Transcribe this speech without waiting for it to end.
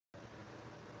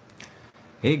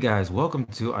Hey guys, welcome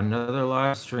to another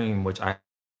live stream, which I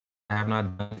have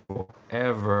not done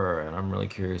forever, and I'm really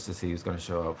curious to see who's going to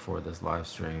show up for this live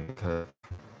stream because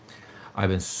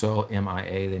I've been so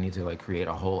MIA. They need to like create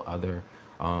a whole other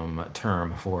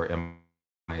term for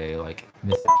MIA, like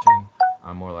missing.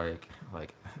 I'm more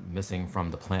like missing from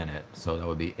the planet, so that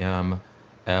would be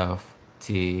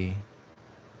MFT,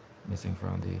 missing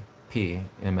from the P,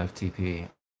 MFTP.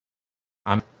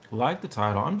 I'm like the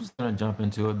title. I'm just gonna jump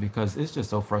into it because it's just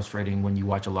so frustrating when you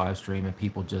watch a live stream and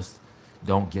people just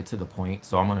don't get to the point.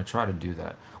 So I'm gonna try to do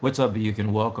that. What's up,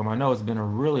 Buchan? Welcome. I know it's been a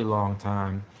really long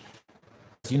time.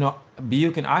 You know,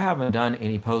 Buchan, I haven't done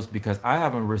any posts because I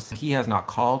haven't received. He has not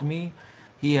called me.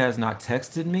 He has not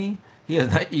texted me. He has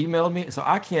not emailed me. So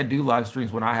I can't do live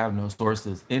streams when I have no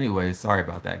sources. Anyway, sorry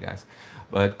about that, guys.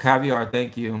 But Caviar,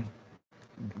 thank you.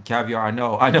 Caviar, I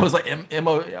know it's like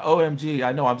OMG.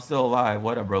 I know I'm still alive.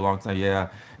 Whatever, a long time. Yeah,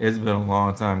 it's been a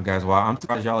long time, guys. Wow, I'm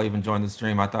surprised y'all even joined the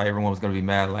stream. I thought everyone was gonna be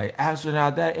mad. Like,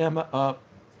 astronaut, that Emma up.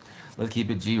 Let's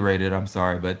keep it G-rated. I'm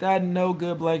sorry, but that no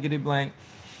good blankety blank.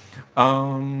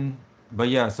 Um, but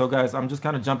yeah, so guys, I'm just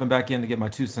kind of jumping back in to get my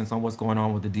 2 cents on what's going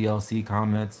on with the DLC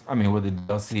comments. I mean, with the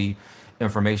DLC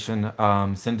information.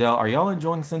 Sindel, are y'all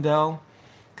enjoying Sindel?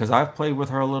 Because I've played with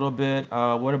her a little bit.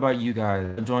 What about you guys?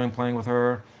 Enjoying playing with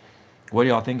her? What do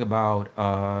y'all think about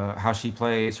how she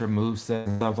plays, her moveset,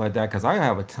 and stuff like that? Because I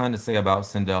have a ton to say about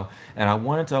Sindel, and I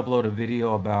wanted to upload a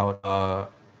video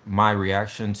about my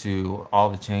reaction to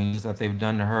all the changes that they've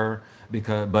done to her.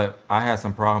 But I had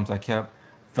some problems. I kept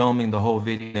filming the whole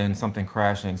video and something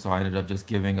crashing, so I ended up just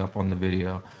giving up on the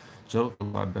video. Joke a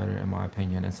lot better in my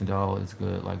opinion, and Sindel is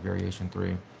good, like Variation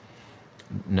 3.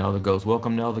 Nell the Ghost,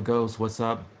 welcome Nell the Ghost. What's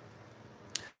up?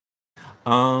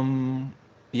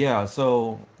 Yeah,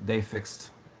 so they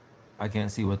fixed. I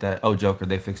can't see what that. Oh, Joker.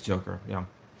 They fixed Joker. Yeah.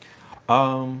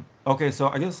 Okay, so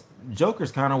I guess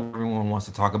Joker's kind of what everyone wants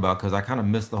to talk about because I kind of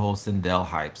missed the whole Sindel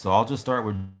hype. So I'll just start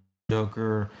with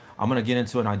Joker. I'm gonna get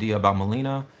into an idea about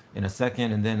Mileena in a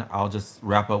second, and then I'll just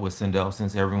wrap up with Sindel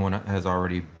since everyone has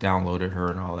already downloaded her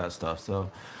and all that stuff.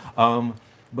 So, um,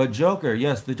 but Joker,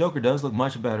 yes, the Joker does look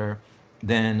much better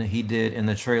than he did in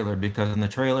the trailer because in the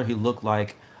trailer he looked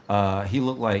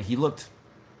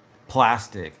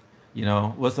plastic. You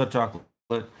know, what's up, chocolate?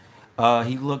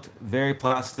 He looked very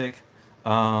plastic,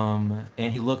 and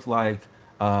he looked like,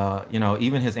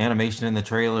 even his animation in the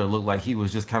trailer looked like he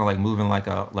was just kind of like moving like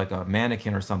a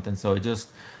mannequin or something. So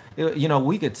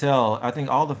we could tell. I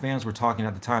think all the fans were talking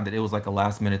at the time that it was like a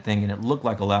last minute thing, and it looked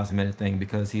like a last minute thing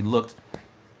because he looked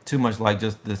too much like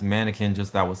just this mannequin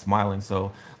just that was smiling.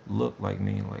 So look like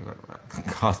me, like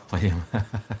cosplay him.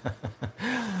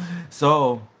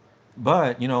 So,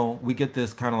 but we get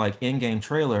this kind of like in-game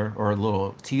trailer or a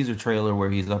little teaser trailer where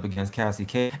he's up against Cassie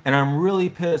Cage, and I'm really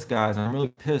pissed, guys. I'm really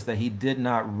pissed that he did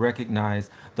not recognize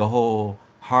the whole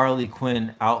Harley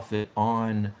Quinn outfit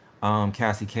on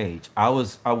Cassie Cage.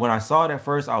 When I saw it at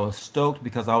first, I was stoked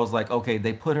because I was like, okay,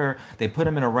 they put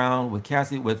him in a round with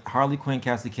Harley Quinn,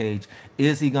 Cassie Cage.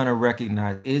 Is he gonna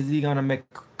recognize? Is he gonna make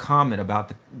a comment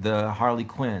about the Harley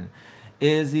Quinn?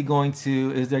 Is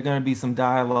there gonna be some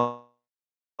dialogue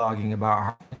about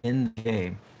her in the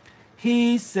game?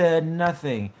 He said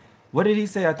nothing. What did he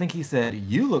say? I think he said,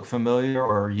 "You look familiar"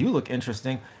 or "You look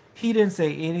interesting." He didn't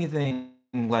say anything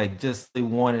like just they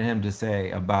wanted him to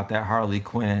say about that Harley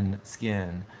Quinn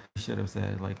skin. He should have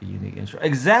said like a unique intro.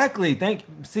 Exactly.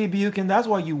 See, Buchan, that's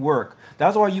why you work.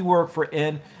 That's why you work for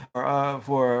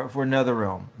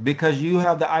NetherRealm because you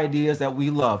have the ideas that we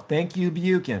love. Thank you,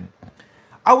 Buchan.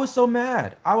 I was so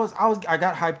mad. I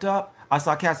got hyped up. I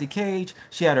saw Cassie Cage.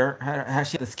 She had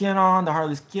the skin on, the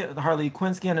Harley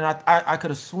Quinn skin, and I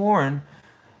could have sworn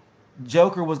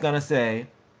Joker was gonna say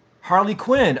Harley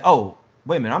Quinn. Oh,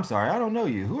 wait a minute. I'm sorry. I don't know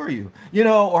you. Who are you?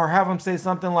 Or have him say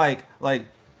something like,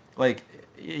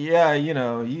 yeah,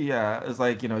 yeah. It's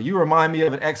like, you remind me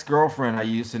of an ex-girlfriend I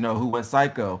used to know who went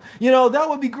psycho. That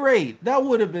would be great. That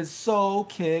would have been so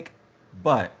kick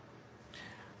butt.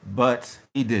 But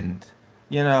he didn't.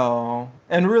 And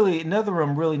really,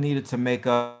 NetherRealm really needed to make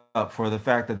up for the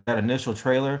fact that that initial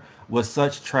trailer was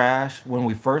such trash when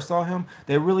we first saw him.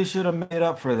 They really should have made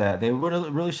up for that. They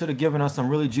really should have given us some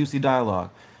really juicy dialogue.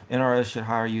 NRS should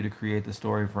hire you to create the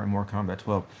story for Mortal Kombat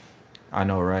 12. I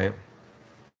know, right?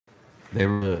 They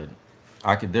would.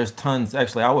 I could. There's tons.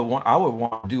 Actually, I would want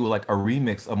to do like a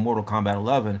remix of Mortal Kombat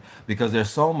 11 because there's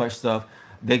so much stuff.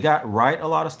 They got right a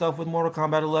lot of stuff with Mortal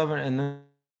Kombat 11, and then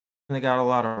they got a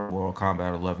lot of Mortal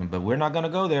Kombat 11, but we're not gonna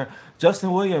go there.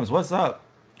 Justin Williams, what's up?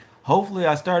 Hopefully,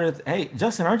 I started. Hey,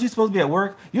 Justin, aren't you supposed to be at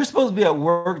work? You're supposed to be at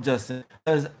work, Justin,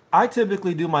 because I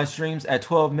typically do my streams at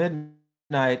 12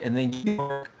 midnight, and then you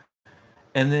work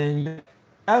And then,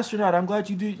 astronaut, I'm glad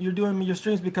you're doing your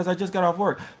streams because I just got off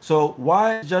work. So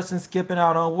why is Justin skipping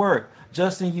out on work?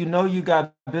 Justin, you know you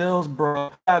got bills, bro.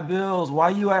 You got bills. Why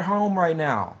you at home right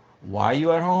now? Why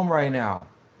you at home right now?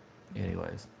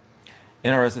 Anyways,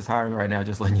 NRS is hiring right now,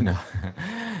 just letting you know.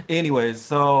 Anyways,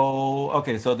 so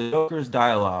okay, so the Joker's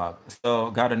dialogue.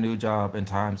 So got a new job and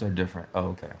times are different.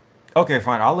 Okay. Okay,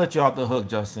 fine. I'll let you off the hook,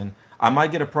 Justin. I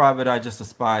might get a private eye just to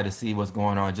spy to see what's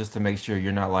going on, just to make sure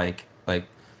you're not like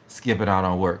skipping out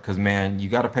on work. Cause man, you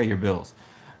got to pay your bills,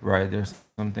 right? There's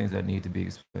some things that need to be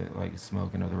like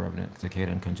smoke and other revenant,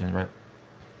 cicada and congen, right?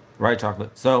 Right,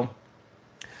 chocolate. So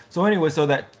anyway, so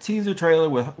that teaser trailer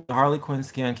with Harley Quinn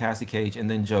skin, Cassie Cage, and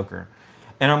then Joker,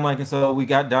 and I'm like, and so we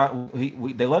got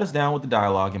they let us down with the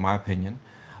dialogue, in my opinion.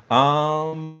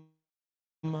 Um,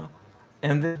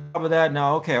 and then on top of that,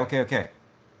 now, okay.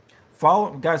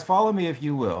 Follow, guys, follow me if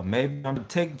you will. Maybe I'm gonna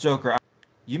take Joker out.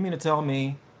 You mean to tell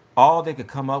me all they could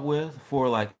come up with for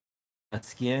like a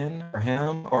skin for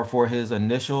him or for his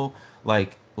initial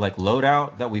like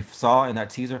loadout that we saw in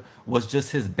that teaser was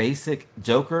just his basic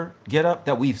Joker getup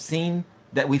that we've seen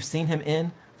him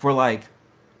in for like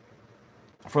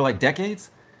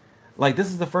decades? Like this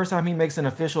is the first time he makes an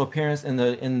official appearance in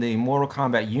the Mortal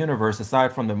Kombat universe,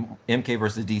 aside from the MK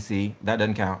versus DC. That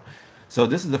doesn't count. So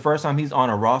this is the first time he's on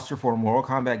a roster for a Mortal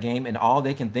Kombat game, and all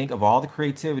they can think of all the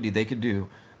creativity they could do,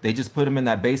 they just put him in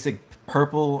that basic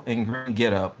purple and green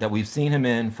getup that we've seen him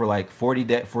in for like 40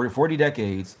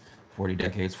 decades, 40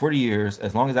 decades, 40 years,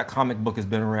 as long as that comic book has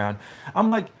been around.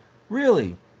 I'm like,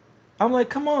 really? I'm like,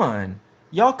 come on,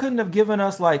 y'all couldn't have given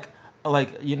us like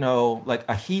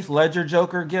a Heath Ledger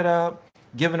Joker get up,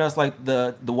 given us like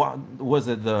was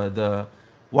it the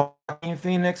Joaquin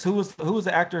Phoenix? Who was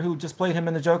the actor who just played him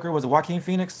in the Joker? Was it Joaquin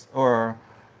Phoenix or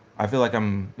I feel like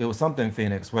it was something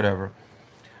Phoenix, whatever.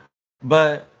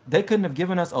 But they couldn't have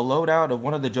given us a loadout of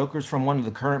one of the Jokers from one of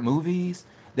the current movies.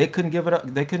 They couldn't give it up.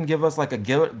 They couldn't give us like a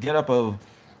get up of,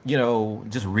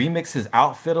 just remix his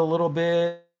outfit a little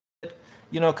bit.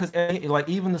 Because like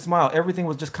even the smile, everything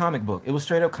was just comic book. It was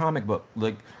straight up comic book.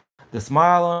 Like the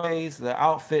smile on his face, the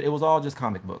outfit, it was all just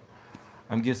comic book.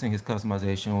 I'm guessing his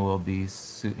customization will be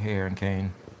suit, hair, and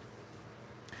cane.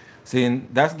 See, and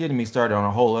that's getting me started on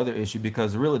a whole other issue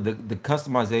because really the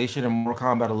customization in Mortal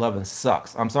Kombat 11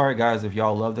 sucks. I'm sorry guys if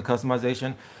y'all love the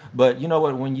customization, but you know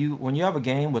what? When you have a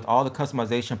game with all the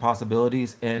customization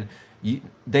possibilities and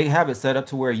they have it set up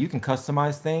to where you can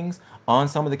customize things on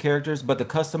some of the characters, but the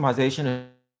customization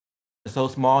is so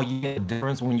small you get a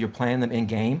difference when you're playing them in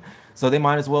game. So they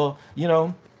might as well,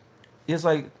 it's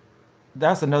like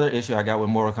that's another issue I got with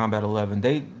Mortal Kombat 11.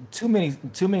 They too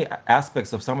many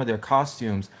aspects of some of their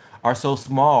costumes are so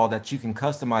small that you can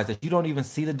customize that you don't even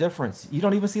see the difference. You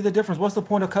don't even see the difference. What's the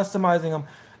point of customizing them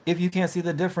if you can't see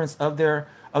the difference of their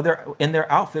in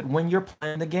their outfit when you're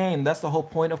playing the game? That's the whole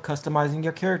point of customizing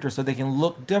your character so they can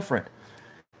look different.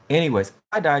 Anyways,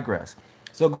 I digress.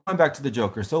 So going back to the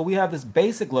Joker. So we have this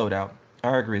basic loadout.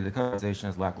 I agree, the customization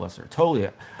is lackluster. Totally.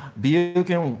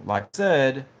 Bukin, like I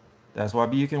said, that's why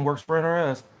Bukin works for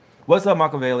NRS. What's up,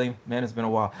 Machiavelli? Man, it's been a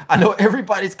while. I know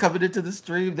everybody's coming into the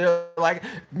stream. They're like,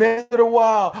 man, it's been a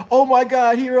while. Oh my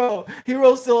God, Hero.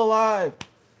 Hero's still alive.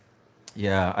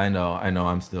 Yeah, I know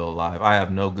I'm still alive. I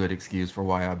have no good excuse for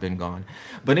why I've been gone.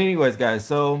 But anyways, guys,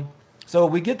 so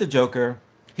we get the Joker.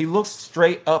 He looks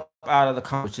straight up out of the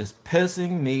comic, which is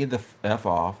pissing me the F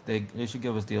off. They should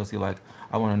give us DLC like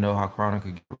I want to know how Chronic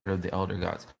could get rid of the Elder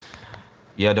Gods.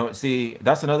 Yeah, don't see.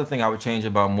 That's another thing I would change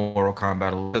about Mortal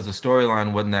Kombat because the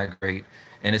storyline wasn't that great,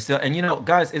 and it's still. And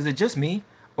guys, is it just me,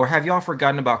 or have y'all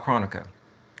forgotten about Chronica?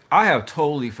 I have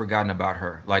totally forgotten about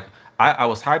her. Like I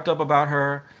was hyped up about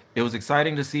her. It was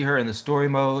exciting to see her in the story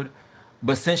mode,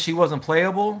 but since she wasn't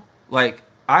playable, like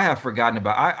I have forgotten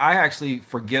about. I actually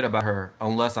forget about her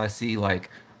unless I see like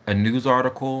a news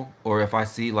article or if I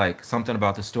see like something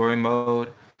about the story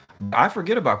mode. I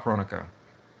forget about Chronica.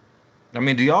 I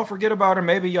mean, do y'all forget about her?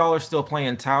 Maybe y'all are still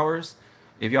playing towers.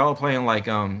 If y'all are playing like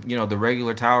the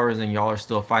regular towers and y'all are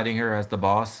still fighting her as the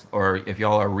boss, or if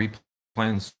y'all are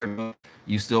replaying the story mode,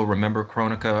 you still remember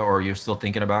Chronica or you're still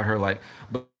thinking about her. Like,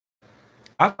 but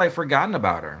I've like forgotten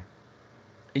about her.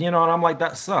 And I'm like,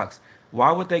 that sucks.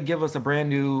 Why would they give us a brand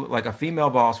new, like a female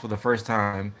boss for the first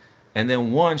time, and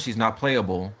then one, she's not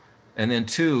playable, and then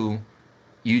two,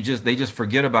 they just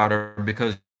forget about her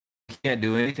because we can't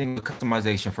do anything with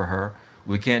customization for her.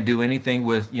 We can't do anything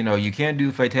with, you can't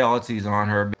do fatalities on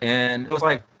her. And it was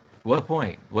like, what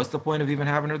point? What's the point of even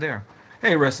having her there?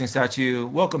 Hey, Wrestling Statue,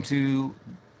 welcome to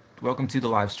the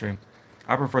live stream.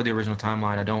 I prefer the original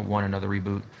timeline. I don't want another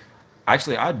reboot.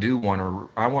 Actually, I do want to.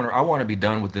 I want to be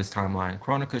done with this timeline.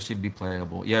 Chronica should be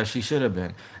playable. Yeah, she should have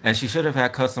been, and she should have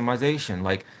had customization.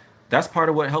 Like, that's part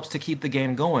of what helps to keep the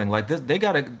game going. Like this, they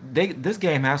gotta. This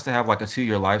game has to have like a 2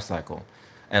 year life cycle,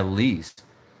 at least.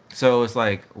 So it's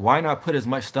like, why not put as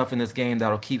much stuff in this game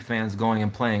that'll keep fans going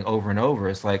and playing over and over?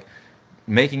 It's like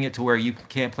making it to where you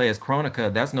can't play as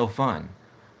Chronica. That's no fun.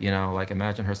 Like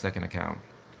imagine her second account.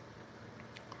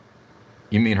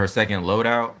 You mean her second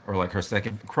loadout or like her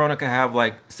second Chronica have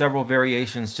like several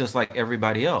variations just like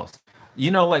everybody else.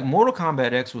 Like Mortal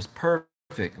Kombat X was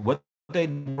perfect. What they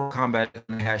did in Mortal Kombat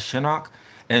they had Shinnok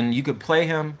and you could play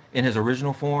him in his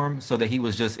original form so that he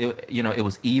was just it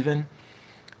was even.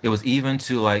 It was even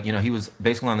to like, he was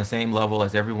basically on the same level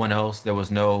as everyone else. There was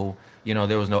no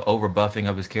overbuffing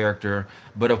of his character.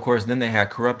 But of course, then they had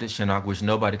corrupted Shinnok, which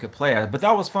nobody could play as. But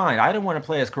that was fine. I didn't want to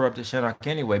play as corrupted Shinnok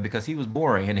anyway because he was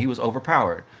boring and he was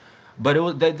overpowered.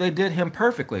 But they did him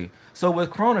perfectly. So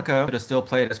with Chronica, could have still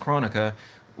played as Chronica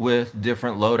with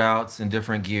different loadouts and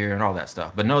different gear and all that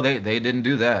stuff. But no, they didn't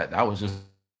do that. That was just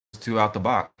too out the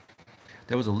box.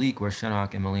 There was a leak where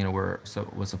Shinnok and Mileena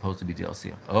was supposed to be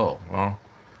DLC. Oh, well.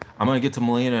 I'm gonna get to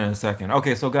Mileena in a second.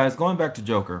 Okay, so guys, going back to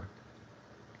Joker.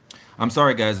 I'm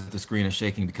sorry, guys, if the screen is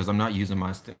shaking because I'm not using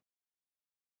my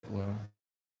well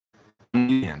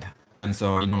stand, and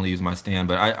so I normally use my stand,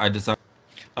 but I decided.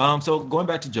 So going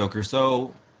back to Joker,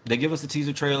 so they give us a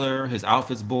teaser trailer. His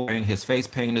outfit's boring. His face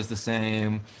paint is the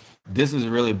same. This is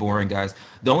really boring, guys.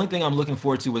 The only thing I'm looking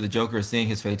forward to with the Joker is seeing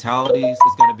his fatalities.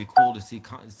 It's going to be cool to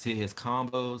see his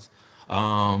combos.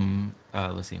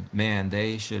 Let's see. Man,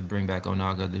 they should bring back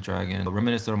Onaga the Dragon.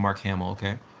 Reminiscent of Mark Hamill.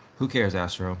 Okay, who cares,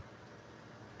 Astro?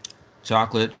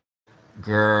 Chocolate,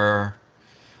 grr.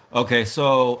 Okay,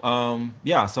 so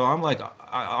yeah, so I'm like,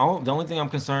 the only thing I'm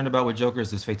concerned about with Joker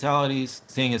is his fatalities,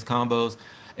 seeing his combos,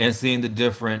 and seeing the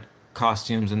different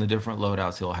costumes and the different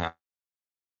loadouts he'll have.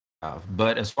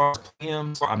 But as far as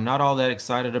him, I'm not all that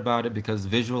excited about it because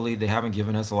visually they haven't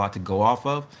given us a lot to go off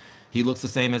of. He looks the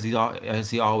same as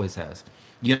he always has.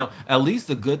 At least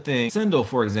the good thing, Sindel,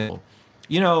 for example.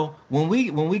 When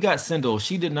we got Sindel,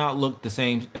 she did not look the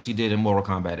same she did in Mortal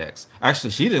Kombat X. Actually,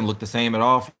 she didn't look the same at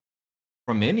all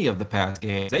from any of the past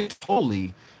games. They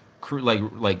totally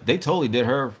like they totally did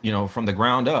her, from the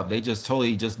ground up. They just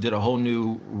totally just did a whole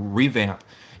new revamp.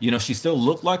 She still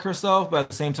looked like herself, but at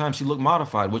the same time she looked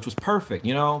modified, which was perfect,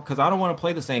 because I don't want to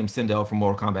play the same Sindel from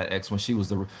Mortal Kombat X when she was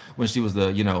the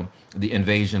the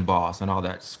invasion boss and all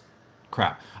that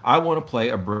crap. I want to play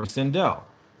a brand Sindel.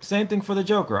 Same thing for the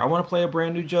Joker. I want to play a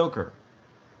brand new Joker.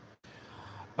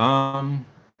 Um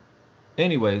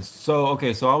Anyways, so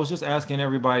okay, so I was just asking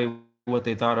everybody what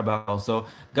they thought about. So,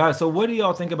 guys, so what do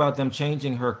y'all think about them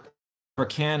changing her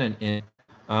canon in?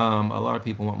 A lot of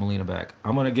people want Mileena back.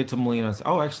 I'm gonna get to Mileena.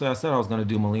 Oh, actually, I said I was gonna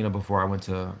do Mileena before I went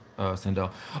to Sindel.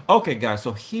 Okay, guys,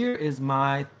 so here is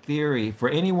my theory for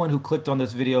anyone who clicked on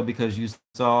this video because you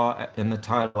saw in the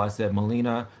title I said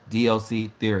Mileena DLC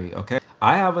theory. Okay,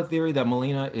 I have a theory that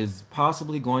Mileena is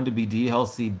possibly going to be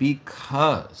DLC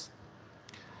because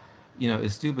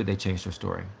it's stupid they changed her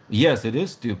story. Yes, it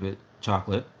is stupid,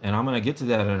 Chocolate, and I'm gonna get to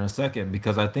that in a second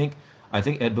because I think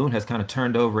Ed Boon has kind of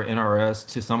turned over NRS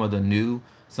to some of the new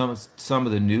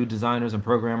designers and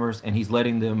programmers, and he's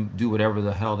letting them do whatever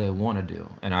the hell they want to do.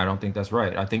 And I don't think that's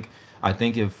right. I think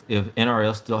if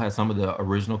NRS still had some of the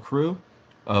original crew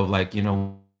of like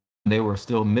they were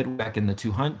still mid back in the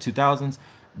 2000s,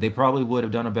 they probably would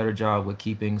have done a better job with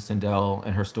keeping Sindel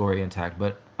and her story intact.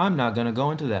 But I'm not gonna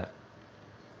go into that.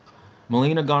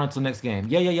 Mileena gone until next game.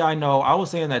 Yeah, yeah, yeah, I know. I was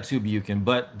saying that too, Buchan,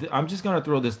 but I'm just gonna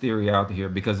throw this theory out here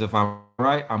because if I'm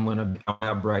right, I'll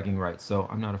have bragging rights. So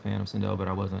I'm not a fan of Sindel, but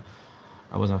I wasn't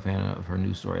a fan of her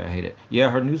news story. I hate it. Yeah,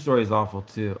 her news story is awful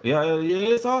too. Yeah,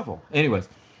 yeah, it's awful. Anyways,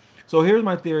 so here's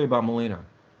my theory about Mileena.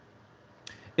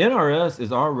 NRS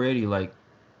is already like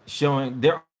showing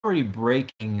they're already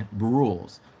breaking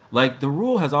rules. Like the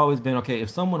rule has always been okay, if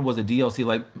someone was a DLC,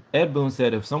 like Ed Boon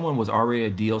said, if someone was already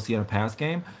a DLC in a past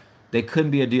game, they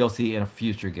couldn't be a DLC in a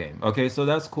future game. Okay, so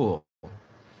that's cool.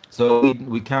 So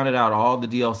we counted out all the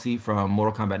DLC from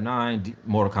Mortal Kombat 9,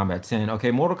 Mortal Kombat 10.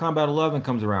 Okay, Mortal Kombat 11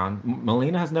 comes around.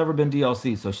 Mileena has never been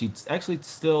DLC, so she actually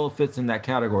still fits in that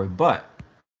category. But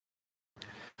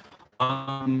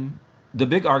the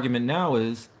big argument now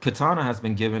is Katana has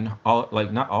been given all,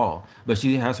 like not all, but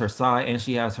she has her Sai and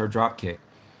she has her drop kick.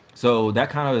 So that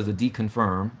kind of is a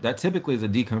deconfirm. That typically is a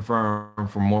deconfirm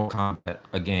for Mortal Kombat,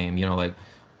 a game. Like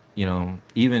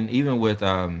even with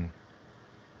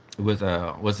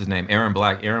what's his name, Aaron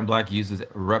Black. Aaron Black uses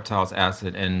Reptile's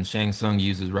acid, and Shang Tsung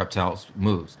uses Reptile's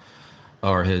moves.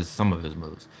 or his some of his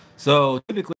moves. So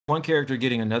typically, one character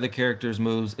getting another character's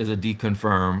moves is a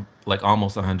deconfirm, like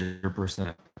almost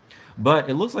 100%. But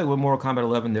it looks like with Mortal Kombat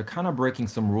 11, they're kind of breaking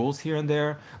some rules here and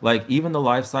there. Like even the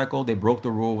life cycle, they broke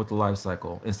the rule with the life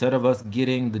cycle. Instead of us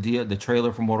getting the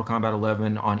trailer for Mortal Kombat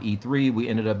 11 on E3, we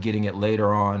ended up getting it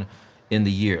later on in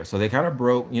the year. So they kind of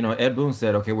broke, Ed Boon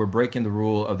said, okay, we're breaking the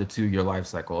rule of the 2-year life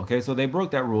cycle. Okay, so they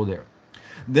broke that rule there.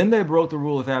 Then they broke the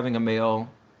rule of having a male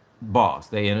boss.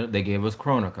 They gave us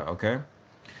Chronica, okay?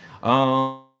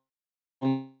 Um,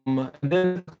 and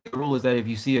then the rule is that if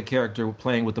you see a character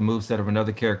playing with the moveset of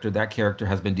another character, that character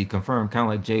has been deconfirmed, kind of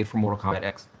like Jade from Mortal Kombat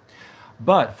X.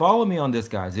 But follow me on this,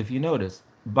 guys. If you notice,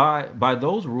 by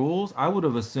those rules, I would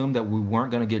have assumed that we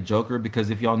weren't going to get Joker because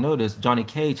if y'all notice, Johnny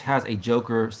Cage has a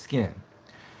Joker skin.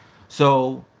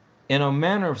 So, in a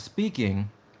manner of speaking,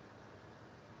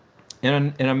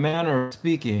 in a manner of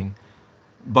speaking,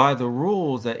 by the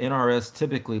rules that NRS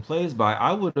typically plays by,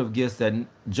 I would have guessed that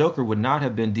Joker would not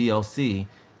have been DLC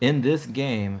in this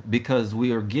game because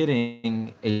we are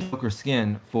getting a Joker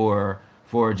skin for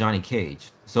Johnny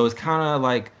Cage. So it's kind of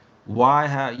like why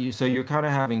have you? So you're kind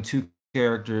of having two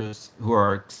characters who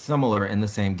are similar in the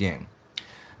same game.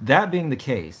 That being the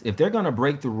case, if they're going to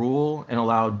break the rule and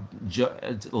allow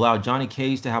Johnny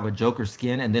Cage to have a Joker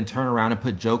skin and then turn around and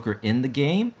put Joker in the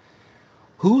game,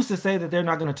 who's to say that they're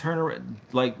not going to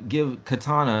give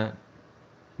Katana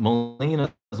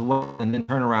Mileena as well and then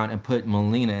turn around and put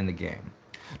Mileena in the game?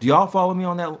 Do y'all follow me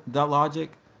on that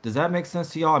logic? Does that make sense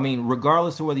to y'all? I mean,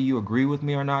 regardless of whether you agree with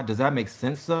me or not, does that make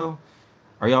sense though?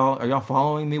 Are y'all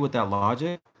following me with that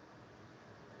logic?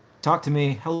 Talk to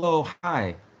me. Hello,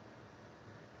 hi.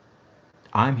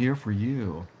 I'm here for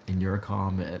you in your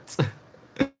comments.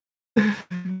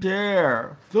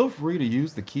 Share. Feel free to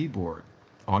use the keyboard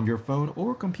on your phone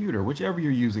or computer, whichever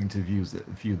you're using to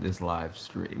view this live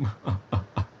stream.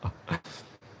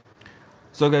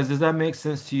 So, guys, does that make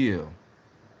sense to you?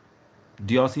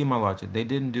 Do y'all see my logic? They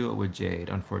didn't do it with Jade,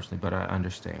 unfortunately, but I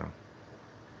understand.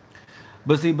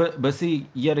 But see,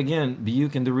 yet again,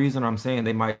 the reason I'm saying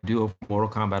they might do a Mortal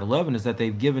Kombat 11 is that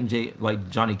they've given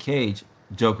Johnny Cage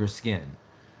Joker's skin.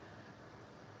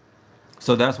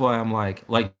 So that's why I'm like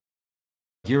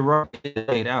you're right, it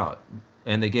laid out,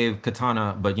 and they gave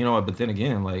Katana. But you know what? But then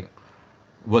again, like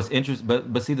what's interesting,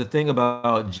 but see the thing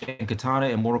about Jay and Katana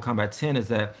in Mortal Kombat 10 is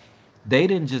that they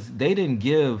didn't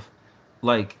give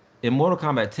like in Mortal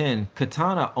Kombat 10,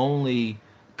 Katana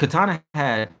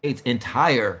had its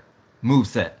entire move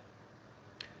set.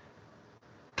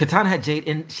 Katana had Jade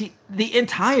in the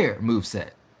entire move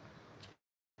set.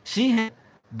 She had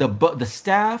the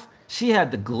staff. She had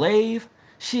the glaive.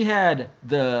 She had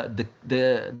the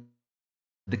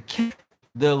kick,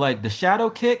 the shadow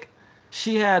kick.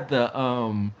 She had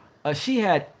she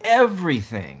had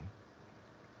everything.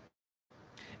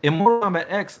 In Mortal Kombat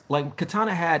X, like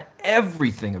Katana had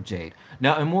everything of Jade.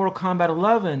 Now in Mortal Kombat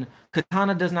 11,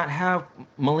 Katana does not have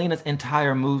Mileena's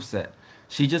entire move set.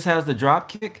 She just has the drop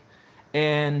kick,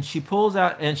 and she pulls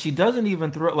out, and she doesn't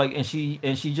even throw and she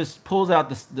just pulls out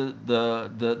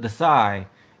the sai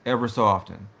ever so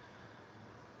often.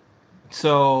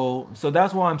 So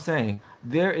that's why I'm saying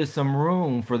there is some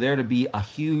room for there to be a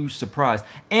huge surprise.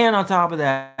 And on top of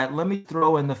that, let me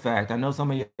throw in the fact. I know some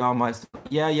of y'all might say,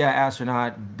 yeah,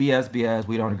 astronaut, BS,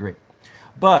 we don't agree.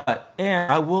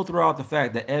 And I will throw out the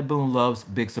fact that Ed Boon loves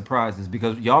big surprises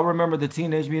because y'all remember the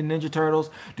Teenage Mutant Ninja Turtles?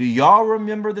 Do y'all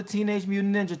remember the Teenage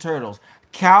Mutant Ninja Turtles?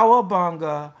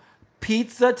 Cowabunga,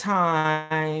 Pizza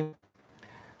Time,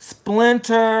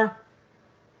 Splinter.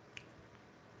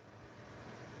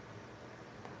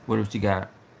 What if she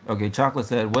got? Okay, Chocolate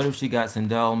said, what if she got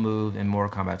Sindel move in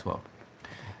Mortal Kombat 12?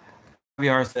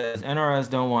 VR says, NRS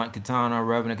don't want Katana,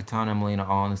 Revenant, Katana, and Mileena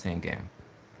all in the same game.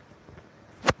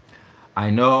 I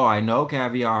know,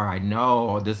 Caviar. I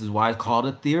know. This is why it's called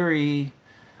a theory.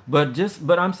 But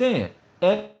I'm saying,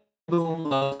 Ed Boon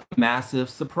loves massive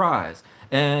surprise.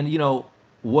 And,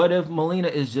 what if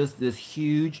Mileena is just this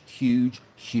huge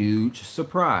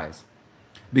surprise?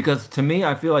 Because to me,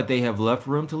 I feel like they have left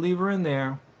room to leave her in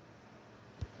there.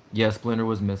 Yeah, Splinter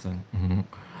was missing.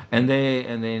 And they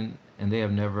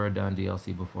have never done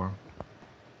DLC before.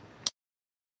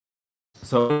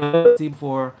 So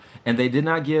before, and they did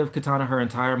not give Katana her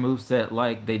entire move set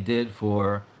like they did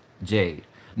for Jade.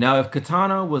 Now, if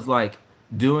Katana was like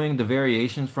doing the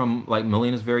variations from like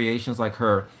Mileena's variations, like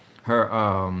her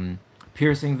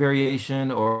piercing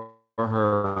variation or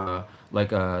her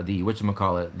the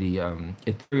whatchamacallit, the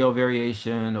ethereal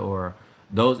variation or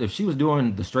those, if she was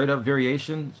doing the straight up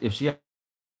variations, if she had,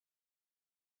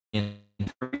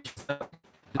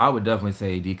 I would definitely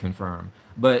say deconfirm.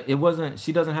 but it wasn't.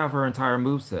 She doesn't have her entire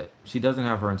move set. She doesn't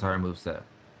have her entire move set.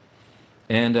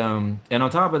 And on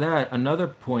top of that, another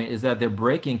point is that they're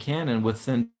breaking canon with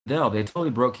Sindel. They totally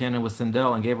broke canon with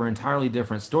Sindel and gave her an entirely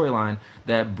different storyline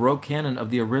that broke canon of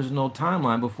the original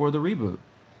timeline before the reboot.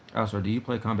 Also, do you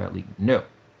play Combat League? No.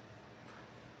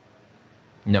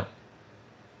 No.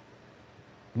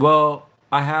 Well,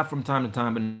 I have from time to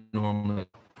time, but normally.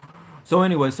 So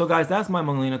anyway, so guys, that's my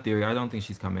Mileena theory. I don't think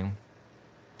she's coming.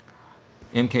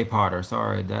 MK Potter,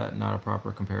 sorry, that not a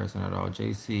proper comparison at all.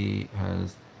 JC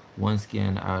has one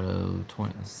skin out of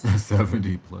 20,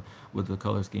 70 plus with the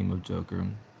color scheme of Joker.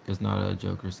 It's not a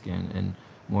Joker skin, and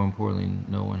more importantly,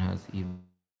 no one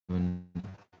even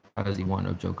has even one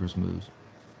of Joker's moves.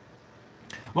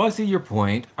 Well, I see your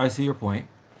point. I see your point.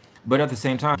 But at the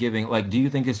same time, giving like, do you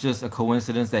think it's just a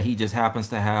coincidence that he just happens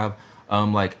to have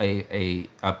like a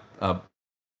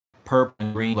purple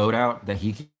and green loadout that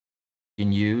he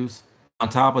can use? On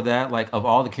top of that, like of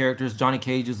all the characters, Johnny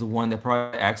Cage is the one that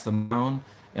probably acts the most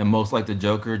and most like the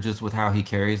Joker just with how he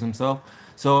carries himself.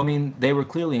 So I mean, they were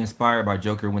clearly inspired by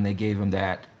Joker when they gave him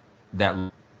that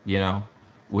you know,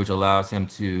 which allows him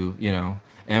to,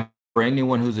 and for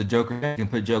anyone who's a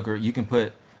Joker, you can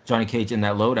put Johnny Cage in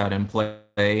that loadout and play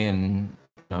and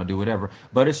do whatever.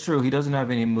 But it's true, he doesn't have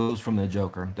any moves from the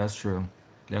Joker. That's true.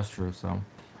 That's true. So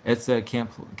it's a can't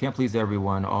please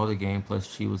everyone. All the game plus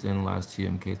she was in the last two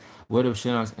MKs. What if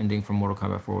Shinnok's ending from Mortal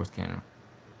Kombat 4 was canon?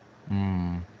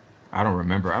 Hmm. I don't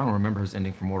remember. I don't remember his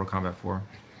ending from Mortal Kombat 4.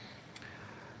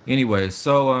 Anyway,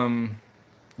 so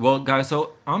well guys,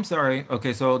 so I'm sorry.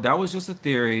 Okay, so that was just a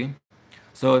theory.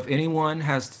 So if anyone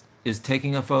is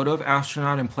taking a photo of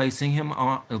astronaut and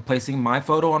placing my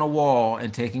photo on a wall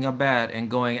and taking a bat and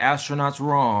going astronaut's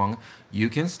wrong, you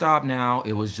can stop now.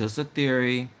 It was just a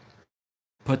theory.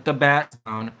 Put the bat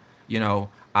down. You don't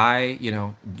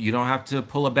have to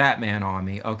pull a Batman on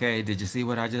me. Okay, did you see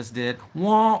what I just did?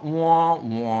 Wah, wah,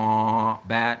 wah.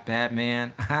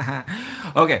 Batman.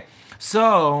 Okay,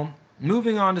 so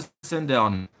moving on to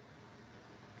Sindel.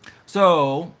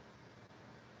 So,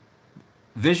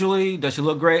 visually, does she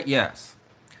look great? Yes.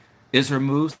 Is her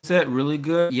move set really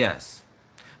good? Yes.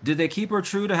 Did they keep her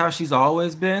true to how she's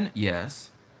always been? Yes.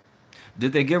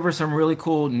 Did they give her some really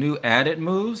cool new added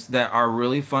moves that are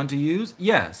really fun to use?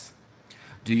 Yes.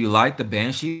 Do you like the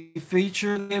Banshee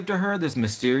feature they gave to her? This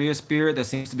mysterious spirit that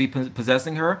seems to be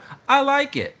possessing her? I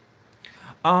like it.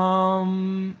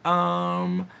 Um,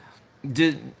 um,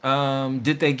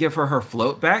 did they give her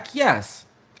float back? Yes.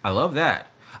 I love that.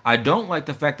 I don't like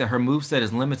the fact that her moveset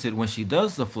is limited when she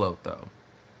does the float though.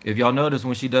 If y'all notice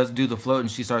when she does do the float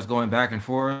and she starts going back and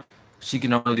forth, she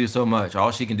can only do so much. All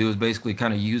she can do is basically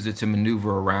kind of use it to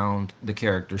maneuver around the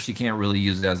character. She can't really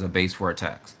use it as a base for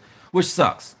attacks, which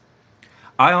sucks.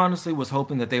 I honestly was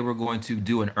hoping that they were going to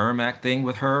do an Ermac thing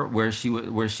with her, where she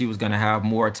was going to have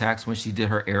more attacks when she did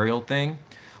her aerial thing,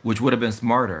 which would have been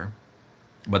smarter,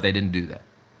 but they didn't do that.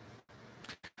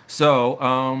 So,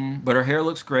 but her hair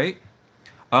looks great.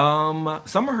 Some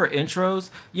of her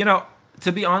intros,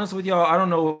 to be honest with y'all, I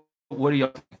don't know what do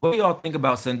y'all think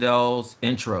about Sindel's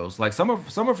intros? Like some of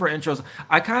her intros,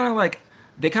 I kind of like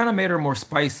they kind of made her more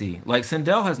spicy. Like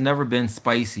Sindel has never been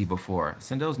spicy before.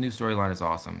 Sindel's new storyline is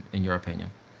awesome, in your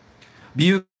opinion.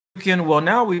 Buchan, well,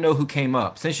 now we know who came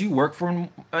up. Since you work for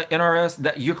NRS,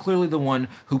 that you're clearly the one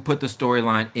who put the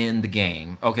storyline in the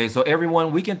game. Okay, so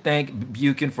everyone, we can thank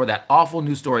Buchan for that awful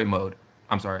new story mode.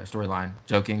 I'm sorry, storyline.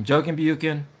 Joking, joking,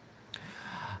 Buchan.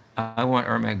 I want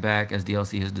Ermac back as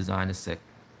DLC. His design is sick.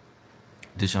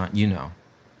 Deshaun, you know.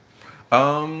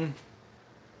 Um,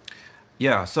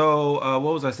 yeah. So,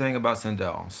 what was I saying about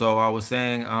Sindel? So I was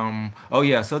saying, oh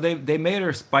yeah. So they made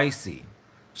her spicy.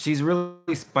 She's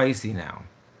really spicy now.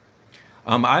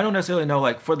 I don't necessarily know,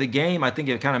 like for the game, I think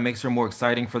it kind of makes her more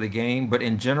exciting for the game, but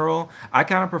in general, I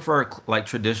kind of prefer like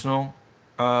traditional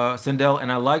Sindel,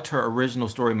 and I liked her original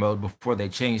story mode before they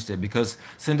changed it because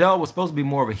Sindel was supposed to be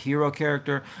more of a hero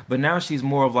character, but now she's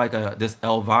more of like a this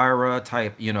Elvira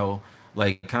type,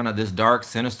 like kind of this dark,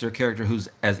 sinister character who's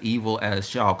as evil as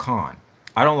Shao Kahn.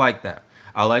 I don't like that.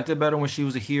 I liked it better when she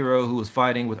was a hero who was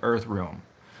fighting with Earthrealm.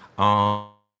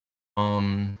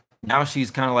 Um, Now she's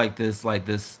kind of like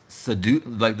this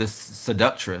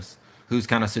seductress who's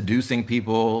kind of seducing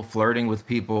people, flirting with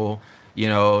people.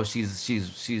 She's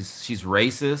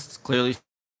racist. Clearly,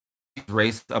 she's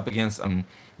racist up against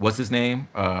what's his name?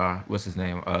 What's his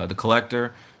name? The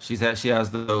collector. She has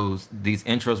these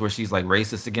intros where she's like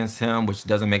racist against him, which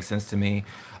doesn't make sense to me.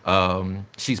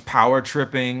 She's power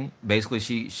tripping. Basically,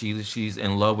 she's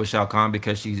in love with Shao Kahn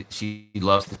because she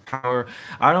loves his power.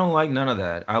 I don't like none of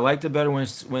that. I liked it better when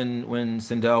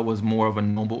Sindel was more of a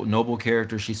noble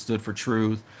character. She stood for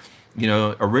truth. You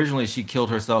know, originally she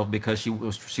killed herself because she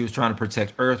was trying to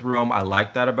protect Earthrealm. I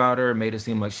liked that about her. It made it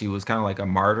seem like she was kind of like a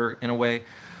martyr in a way.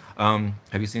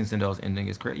 Have you seen Sindel's ending?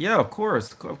 It's great. Yeah, of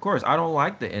course, of course. I don't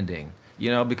like the ending,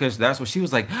 you know, because that's what she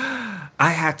was like. I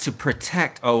had to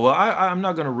protect. Oh well, I'm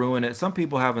not gonna ruin it. Some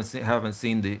people haven't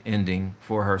seen the ending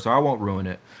for her, so I won't ruin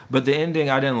it. But the ending,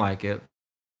 I didn't like it,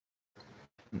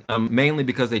 mainly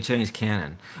because they changed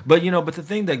canon. But you know, but the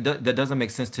thing that doesn't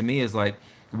make sense to me is like,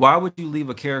 why would you leave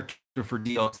a character for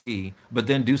DLC, but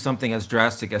then do something as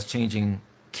drastic as changing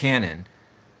canon?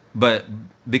 But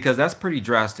because that's pretty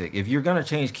drastic. If you're gonna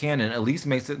change canon, at least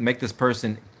make this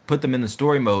person, put them in the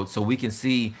story mode so we can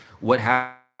see what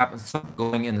happens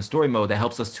going in the story mode that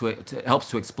helps us helps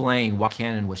to explain why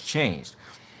canon was changed.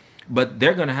 But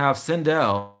they're gonna have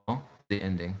Sindel the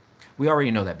ending. We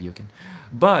already know that, Buchan.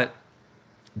 But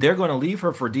they're going to leave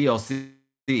her for DLC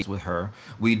with her.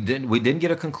 We didn't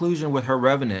get a conclusion with her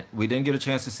Revenant. We didn't get a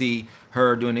chance to see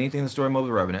her doing anything in the story mode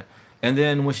with Revenant. And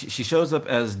then when she shows up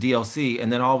as DLC,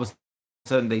 and then all of a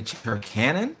sudden they change her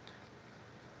canon,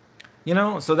 you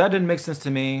know, so that didn't make sense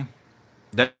to me.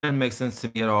 That didn't make sense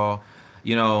to me at all.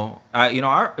 I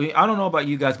don't know about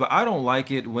you guys, but I don't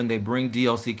like it when they bring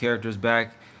DLC characters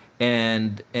back,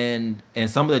 and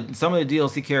some of the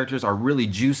DLC characters are really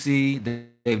juicy.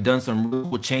 They've done some really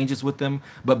cool changes with them,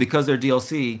 but because they're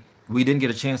DLC, we didn't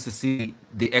get a chance to see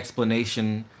the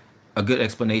explanation, a good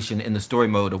explanation in the story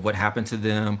mode of what happened to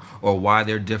them or why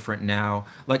they're different now.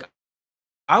 Like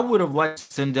I would have liked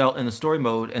Sindel in the story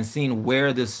mode and seen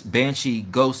where this Banshee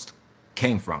ghost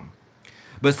came from.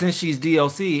 But since she's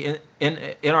DLC,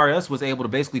 NRS was able to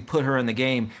basically put her in the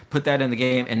game, put that in the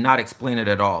game, and not explain it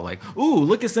at all. Like, ooh,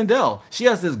 look at Sindel. She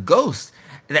has this ghost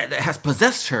that has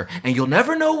possessed her, and you'll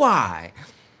never know why.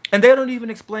 And they don't even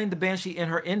explain the Banshee in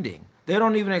her ending. They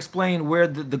don't even explain where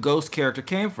the ghost character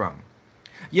came from.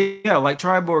 Yeah, like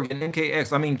Triborg and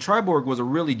MKX. I mean, Triborg was a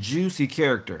really juicy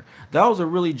character. That was a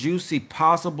really juicy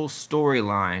possible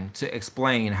storyline to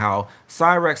explain how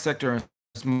Cyrex Sector and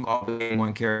Smooth all became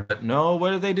one character. But no,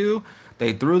 what did they do?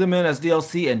 They threw them in as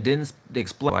DLC and didn't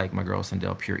explain like my girl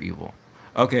Sindel, pure evil.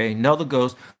 Okay, Nell the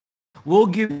Ghost. We'll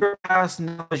give your pass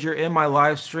now as you're in my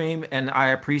live stream, and I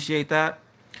appreciate that.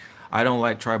 I don't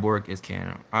like Triborg is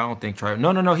canon. I don't think Tri.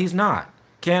 No, no, no, he's not.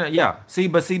 Can yeah. See,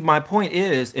 my point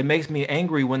is, it makes me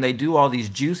angry when they do all these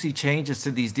juicy changes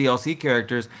to these DLC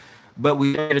characters, but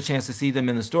we get a chance to see them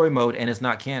in the story mode, and it's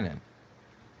not canon.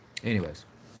 Anyways,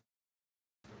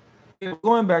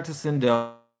 going back to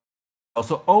Sindel.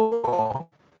 So overall,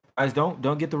 guys,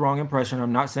 don't get the wrong impression.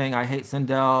 I'm not saying I hate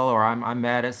Sindel or I'm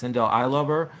mad at Sindel. I love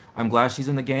her. I'm glad she's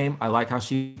in the game. I like how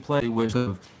she plays. Wish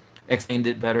have explained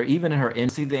it better. Even in her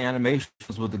see the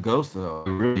animations with the ghost though.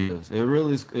 It really is. It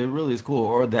really is cool.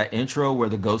 Or that intro where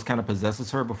the ghost kind of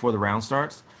possesses her before the round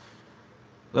starts.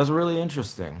 That's really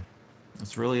interesting.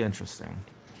 That's really interesting.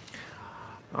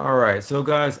 All right, so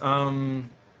guys,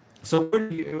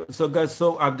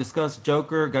 so I've discussed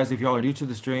Joker, guys. If y'all are new to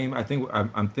the stream, I think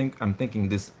I'm thinking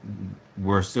this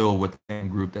we're still with the same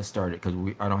group that started because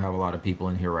we I don't have a lot of people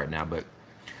in here right now, but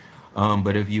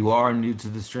if you are new to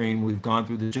the stream, we've gone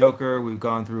through the Joker, we've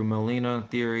gone through Mileena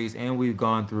theories, and we've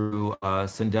gone through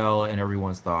Sindel and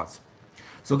everyone's thoughts.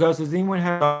 So guys, does anyone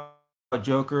have a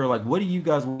Joker? Like, what do you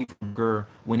guys want from Joker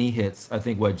when he hits? I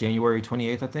think what January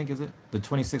 28th, I think is it the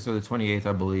 26th or the 28th,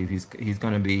 I believe he's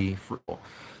gonna be free.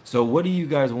 So what do you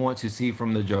guys want to see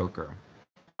from the Joker?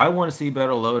 I want to see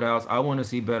better loadouts. I want to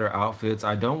see better outfits.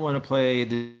 I don't want to play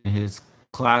his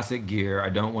classic gear. I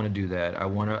don't want to do that. I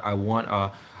would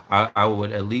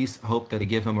at least hope that they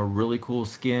give him a really cool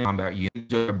skin. Combat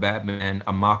Joker, Batman,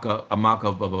 a mock up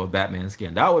of a Batman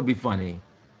skin. That would be funny.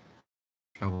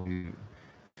 That would be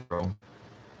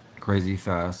crazy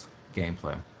fast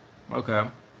gameplay. Okay.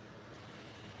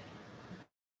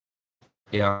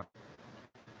 Yeah.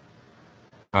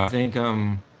 I think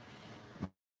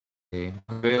his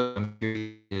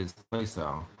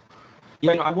playstyle.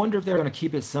 Yeah, I wonder if they're gonna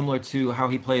keep it similar to how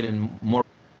he played in more.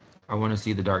 I want to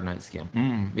see the Dark Knight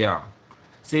skin. Yeah.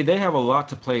 See, they have a lot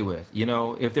to play with. You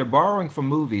know, if they're borrowing from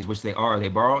movies, which they are, they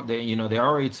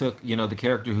already took, the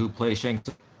character who plays Shang.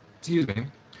 Excuse me.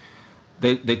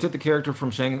 They took the character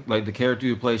from like the character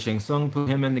who plays Shang Tsung, put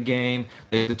him in the game.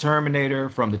 They the Terminator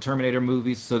from the Terminator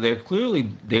movies, so they're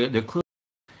clearly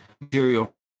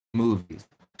material movies.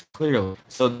 clearly.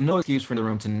 So no excuse for the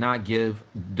room to not give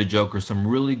the Joker some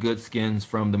really good skins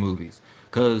from the movies.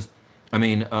 Because, I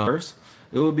mean, nurse,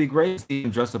 it would be great to see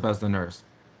him dressed up as the nurse,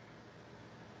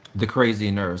 the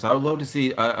crazy nurse. I would love to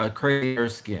see a crazy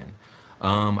nurse skin.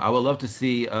 I would love to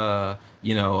see,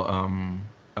 you know,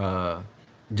 uh,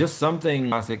 just something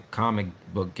classic comic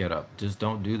book get up. Just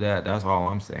don't do that. That's all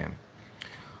I'm saying.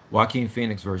 Joaquin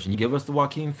Phoenix version. You give us the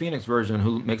Joaquin Phoenix version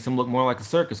who makes him look more like a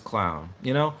circus clown.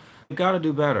 They've got to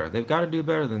do better. They've got to do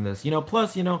better than this.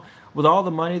 Plus, with all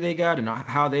the money they got and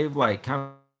how they've like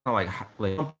kind of like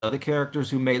other characters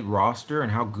who made roster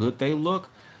and how good they look,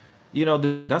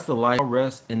 that's the life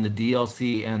rest in the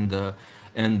DLC and the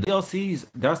DLCs.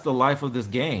 That's the life of this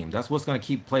game. That's what's going to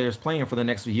keep players playing for the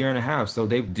next year and a half. So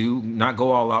they do not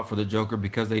go all out for the Joker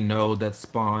because they know that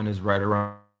Spawn is right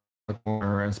around the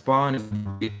corner, and Spawn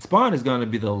is going to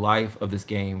be the life of this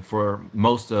game for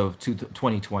most of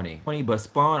 2020. But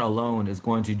Spawn alone is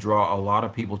going to draw a lot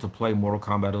of people to play Mortal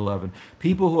Kombat 11.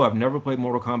 People who have never played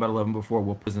Mortal Kombat 11 before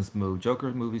will business move.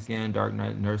 Joker movie skin, Dark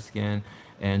Knight nurse skin,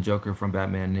 and Joker from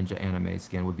Batman Ninja anime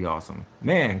skin would be awesome.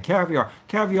 Man, Caviar,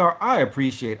 I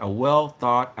appreciate a well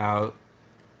thought out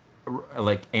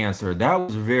like answer. That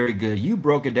was very good. You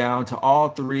broke it down to all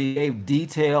three, gave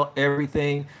detail,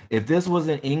 everything. If this was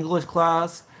an English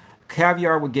class,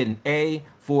 Caviar would get an A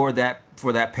for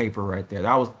that paper right there.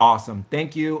 That was awesome.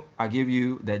 Thank you. I give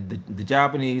you the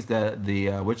Japanese, the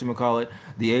whatchamacallit,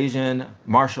 the Asian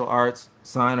martial arts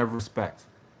sign of respect.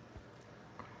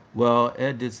 Well,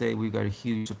 Ed did say we've got a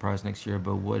huge surprise next year,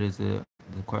 but what is the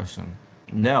question?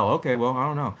 No, okay, well, I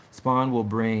don't know. Spawn will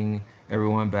bring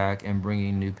everyone back and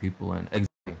bringing new people in.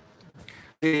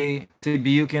 Exactly. To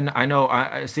Buchan, I know.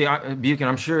 I see. Buchan,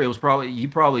 I'm sure it was probably you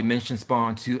probably mentioned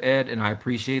Spawn to Ed, and I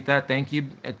appreciate that. Thank you,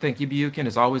 Buchan.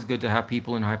 It's always good to have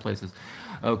people in high places.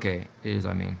 Okay, it is.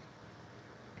 I mean,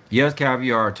 yes,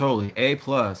 Caviar, totally. A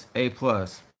plus, A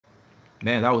plus.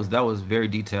 Man, that was very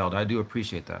detailed. I do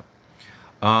appreciate that.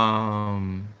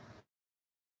 Um,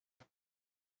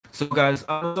 so guys,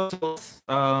 going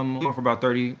for about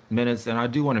 30 minutes, and I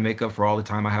do want to make up for all the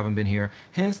time I haven't been here.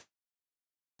 Hence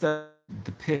the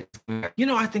pit.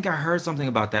 I think I heard something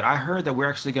about that. I heard that we're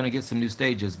actually going to get some new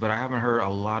stages, but I haven't heard a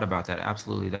lot about that.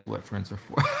 Absolutely, that's what friends are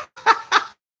for.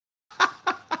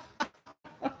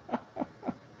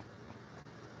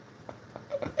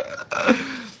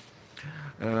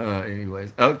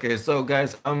 Anyways, okay, so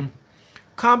guys,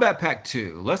 Combat Pack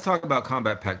 2. Let's talk about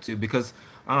Combat Pack 2 because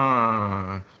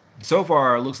so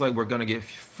far it looks like we're gonna get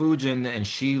Fujin and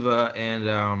Shiva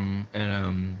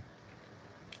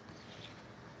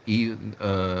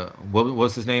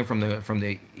what's his name from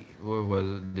the what was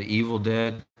it, the Evil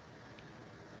Dead?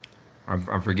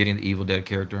 I'm forgetting the Evil Dead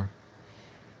character.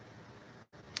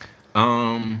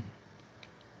 Um,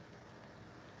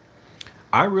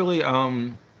 I really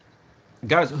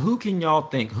guys, who can y'all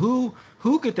think who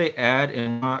could they add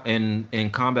in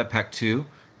Combat Pack 2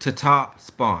 to top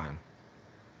Spawn?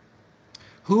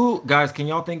 Who guys, can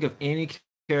y'all think of any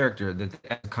character that they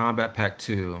add to Combat Pack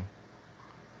 2?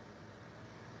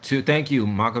 Thank you,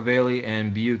 Machiavelli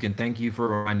and Buke, and thank you for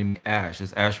reminding me. Ash,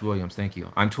 it's Ash Williams. Thank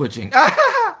you. I'm twitching.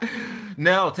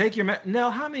 Nell,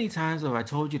 Nell. How many times have I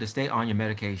told you to stay on your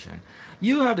medication?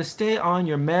 You have to stay on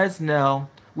your meds, Nell.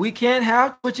 We can't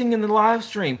have twitching in the live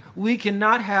stream. We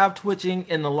cannot have twitching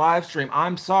in the live stream.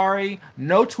 I'm sorry.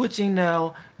 No twitching,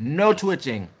 Nell. No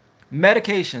twitching.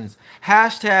 Medications.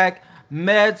 Hashtag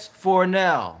meds for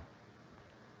Nell.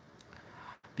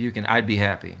 Buchan, I'd be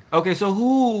happy. Okay, so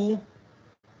who?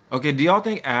 Okay, do y'all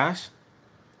think Ash?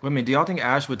 Wait a minute, do y'all think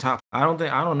Ash would top? I don't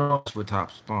know if Ash would top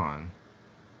Spawn.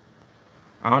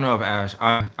 I don't know if Ash.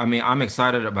 I mean, I'm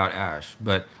excited about Ash,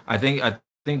 but I think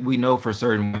we know for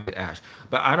certain with Ash.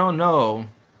 But I don't know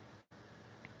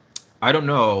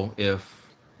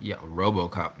if yeah,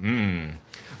 RoboCop.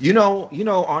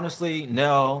 Honestly,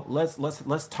 Nell,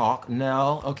 let's talk,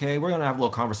 Nell. Okay, we're gonna have a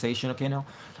little conversation. Okay, Nell.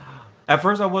 At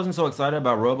first, I wasn't so excited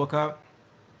about RoboCop.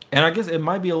 And I guess it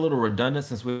might be a little redundant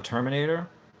since we're Terminator.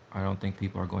 I don't think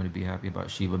people are going to be happy about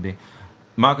Shiva being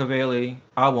Machiavelli.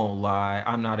 I won't lie.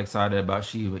 I'm not excited about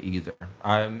Shiva either.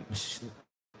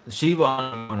 Shiva.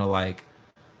 I'm gonna like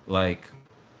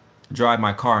drive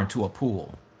my car into a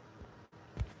pool,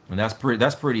 and that's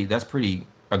pretty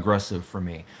aggressive for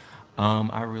me.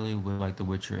 I really would like The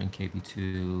Witcher and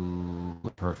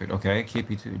KP2. Perfect. Okay,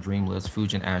 KP2, Dreamless,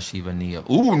 Fujin, Ash, Shiva, Neo.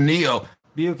 Ooh, Neo.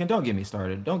 Buchan, don't get me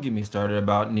started. Don't get me started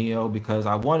about Neo because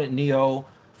I wanted Neo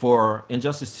for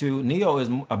Injustice 2. Neo is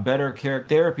a better character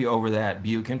therapy over that.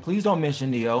 Buchan, please don't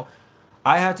mention Neo.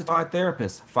 I had to talk to my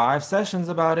therapist. 5 sessions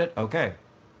about it. Okay.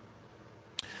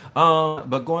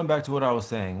 But going back to what I was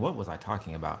saying, what was I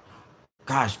talking about?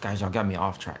 Gosh, guys, y'all got me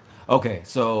off track. Okay,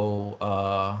 so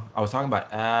I was talking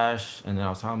about Ash, and then I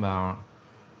was talking about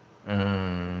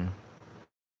um,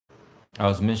 I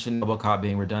was mentioning RoboCop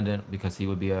being redundant because he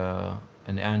would be a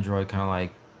an android, kind of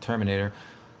like Terminator.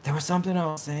 There was something I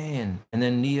was saying, and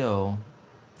then Neo,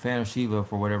 fan of Shiva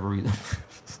for whatever reason.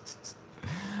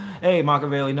 Hey,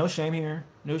 Machiavelli, no shame here,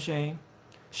 no shame.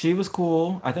 She was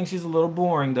cool. I think she's a little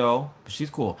boring though, but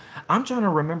she's cool. I'm trying to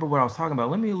remember what I was talking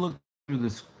about. Let me look through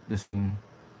this.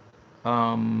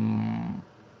 Um.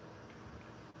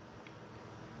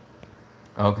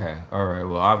 Okay. All right.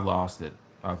 Well, I've lost it.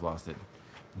 I've lost it.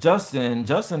 Justin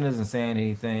isn't saying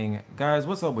anything. Guys,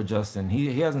 what's up with Justin?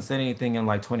 He hasn't said anything in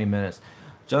like 20 minutes.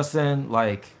 Justin,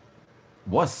 like,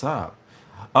 what's up?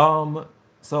 Um,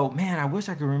 so man, I wish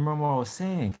I could remember what I was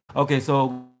saying. Okay,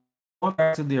 so going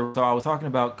back to the so I was talking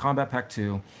about Combat Pack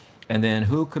 2, and then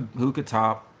who could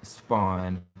top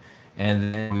Spawn,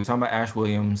 and then we were talking about Ash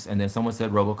Williams, and then someone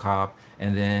said RoboCop,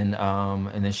 and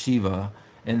then Shiva,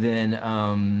 and then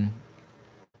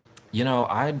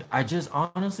I just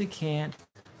honestly can't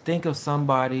think of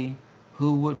somebody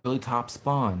who would really top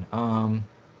Spawn.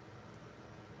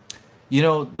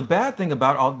 The bad thing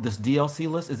about all this DLC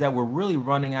list is that we're really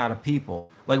running out of people.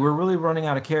 Like we're really running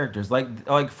out of characters.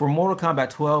 Like for Mortal Kombat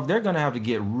 12, they're gonna have to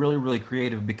get really, really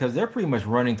creative because they're pretty much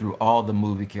running through all the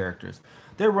movie characters.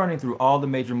 They're running through all the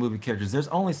major movie characters. There's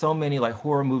only so many like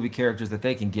horror movie characters that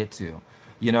they can get to.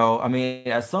 I mean,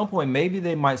 at some point, maybe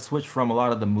they might switch from a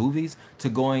lot of the movies to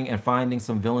going and finding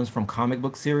some villains from comic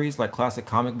book series, like classic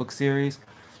comic book series.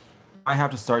 I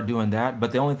have to start doing that.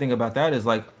 But the only thing about that is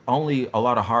like only a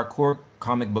lot of hardcore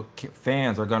comic book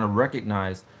fans are going to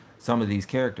recognize some of these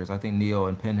characters. I think Neo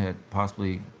and Pinhead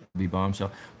possibly be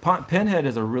Bombshell. Pinhead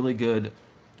is a really good.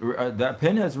 That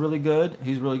Pinhead's really good.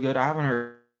 He's really good. I haven't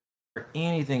heard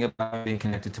anything about being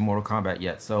connected to Mortal Kombat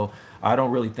yet, so I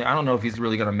don't know if he's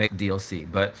really going to make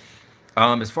DLC. But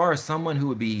as far as someone who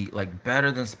would be like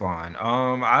better than Spawn,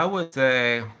 I would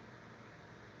say,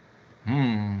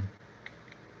 hmm,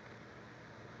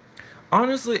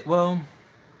 honestly, well.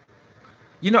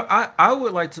 I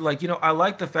would like to I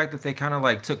like the fact that they kind of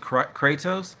like took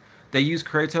Kratos. They used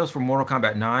Kratos for Mortal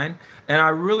Kombat 9, and I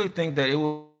really think that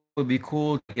would be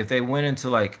cool if they went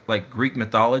into like Greek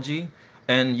mythology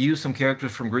and used some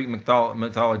characters from Greek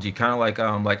mythology, kind of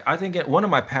like I think one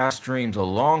of my past streams a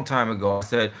long time ago, I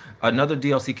said another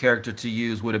DLC character to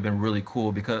use would have been really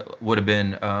cool because would have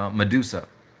been Medusa.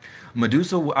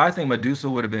 I think Medusa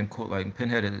would have been cool. Like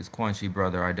Pinhead is Quan Chi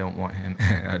brother. I don't want him.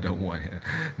 I don't want him.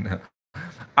 No.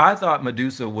 I thought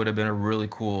Medusa would have been a really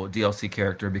cool DLC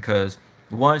character because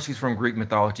one, she's from Greek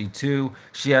mythology. Two,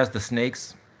 she has the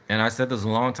snakes, and I said this a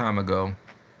long time ago.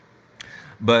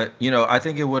 But I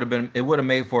think it would have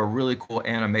made for a really cool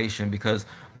animation because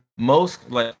most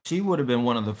like she would have been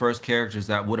one of the first characters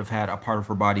that would have had a part of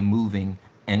her body moving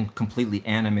and completely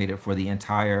animated for the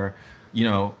entire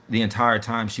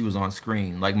time she was on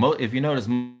screen. Like if you notice,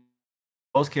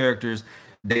 most characters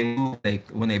they move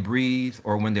when they breathe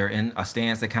or when they're in a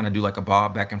stance they kind of do like a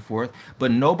bob back and forth, but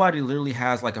nobody literally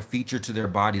has like a feature to their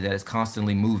body that is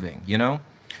constantly moving.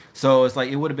 So it's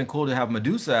like it would have been cool to have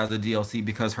Medusa as a DLC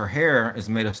because her hair is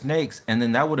made of snakes, and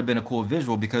then that would have been a cool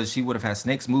visual because she would have had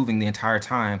snakes moving the entire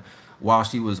time while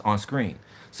she was on screen.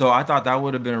 So I thought that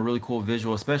would have been a really cool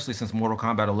visual, especially since Mortal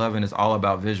Kombat 11 is all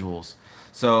about visuals.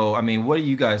 So I mean, what do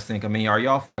you guys think? I mean, are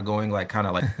y'all going like kind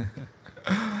of like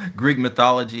Greek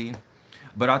mythology?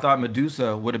 But I thought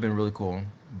Medusa would have been really cool.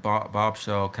 Bob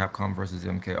Shell, Capcom versus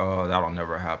MK. Oh, that'll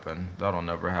never happen. That'll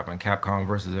never happen. Capcom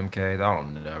versus MK. That'll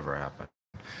never happen.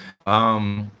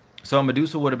 Um, so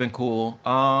Medusa would have been cool.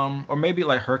 Or maybe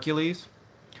like Hercules,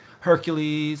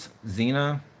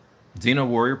 Xena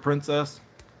Warrior Princess.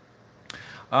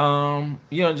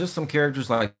 Just some characters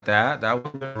like that. That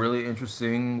would be a really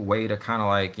interesting way to kind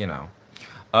of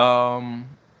um,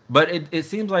 but it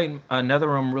seems like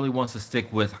NetherRealm really wants to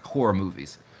stick with horror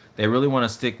movies. They really want to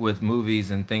stick with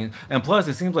movies and things. And plus,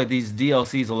 it seems like these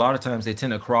DLCs, a lot of times they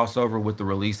tend to cross over with the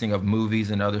releasing of movies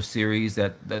and other series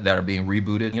that are being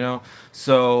rebooted.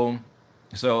 So,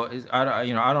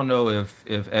 I don't know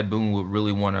if Ed Boon would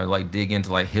really want to like dig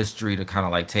into like history to kind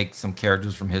of like take some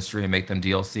characters from history and make them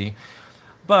DLC.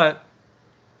 But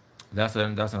that's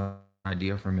an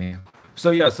idea for me.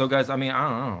 So yeah, so guys, I mean, I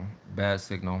don't know. Bad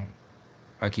signal.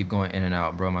 I keep going in and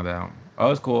out, bro. My bad.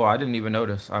 Oh, it's cool. I didn't even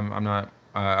notice. I'm not.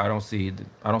 I don't see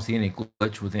any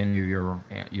glitch within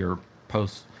your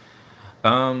posts.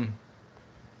 Um.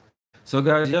 So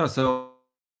guys, yeah. So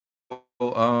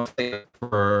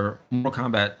for Mortal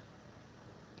Kombat,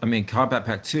 I mean Combat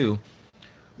Pack 2,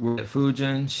 we're at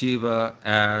Fujin, Shiva,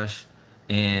 Ash,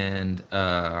 and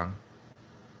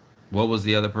What was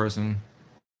the other person?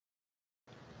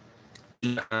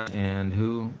 And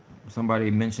who? Somebody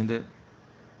mentioned it.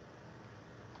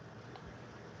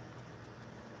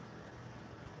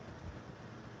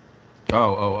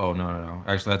 Oh, no, no, no.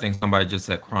 Actually, I think somebody just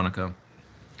said Chronica.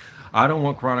 I don't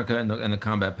want Chronica in the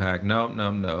combat pack. No,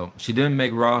 no, no. She didn't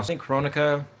make Ross. I think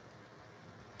Chronica,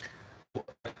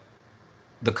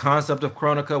 the concept of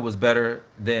Chronica was better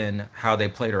than how they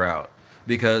played her out.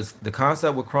 Because the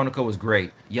concept with Chronica was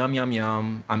great. Yum, yum,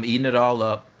 yum. I'm eating it all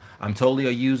up. I'm totally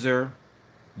a user.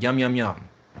 Yum, yum, yum.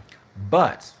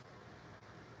 But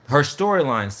her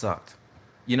storyline sucked.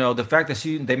 You know, the fact that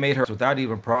they made her without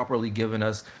even properly giving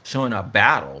us showing a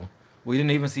battle. We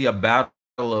didn't even see a battle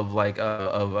of like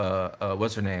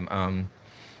what's her name?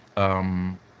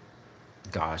 Um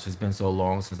gosh, it's been so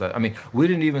long since I mean, we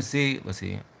didn't even see, let's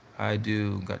see. I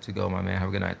do got to go, my man. Have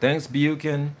a good night. Thanks,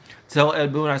 Buchan. Tell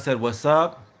Ed Boon I said what's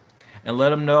up and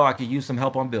let him know I could use some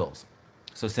help on bills.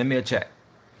 So send me a check.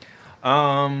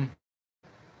 Um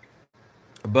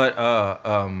but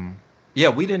yeah,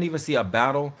 we didn't even see a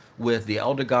battle with the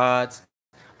Elder Gods.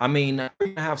 I mean, we're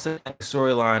gonna have such an epic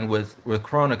storyline with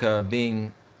Chronica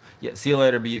being, yeah. See you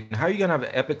later, but how are you gonna have an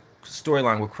epic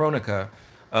storyline with Chronica,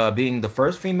 being the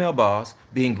first female boss,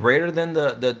 being greater than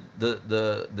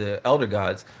the Elder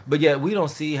Gods, but yet we don't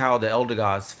see how the Elder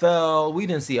Gods fell. We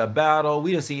didn't see a battle.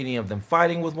 We didn't see any of them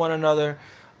fighting with one another.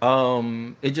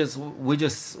 It just we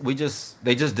just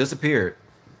they just disappeared.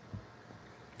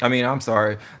 I mean, I'm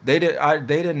sorry. They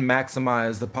didn't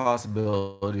maximize the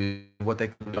possibility of what they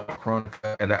could do on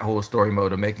Chronica and that whole story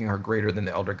mode of making her greater than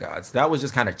the Elder Gods. That was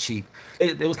just kind of cheap.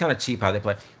 It was kind of cheap how they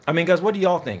play. I mean, guys, what do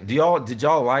y'all think? Did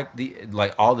y'all like the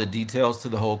like all the details to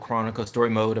the whole Chronica story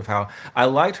mode of how I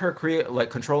liked her create like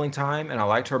controlling time and I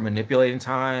liked her manipulating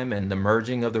time and the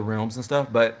merging of the realms and stuff,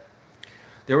 but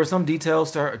there were some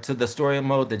details to the story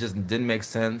mode that just didn't make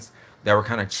sense. That were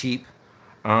kind of cheap.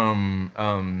 Um,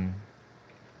 um,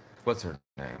 what's her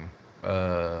name?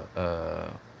 Uh,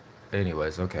 uh.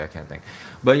 Anyways, okay, I can't think.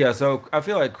 But yeah, so I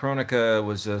feel like Chronica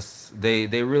was just they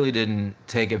really didn't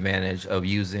take advantage of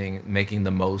making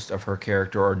the most of her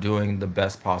character or doing the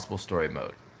best possible story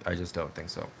mode. I just don't think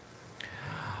so.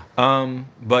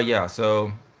 But yeah,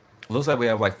 so looks like we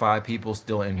have like five people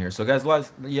still in here. So guys,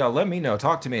 let me know.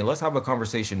 Talk to me. Let's have a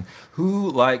conversation. Who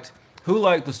liked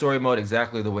the story mode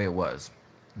exactly the way it was?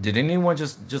 Did anyone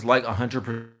just like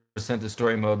 100% the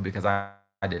story mode? Because I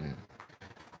didn't.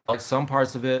 I like some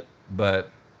parts of it,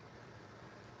 but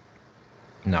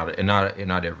not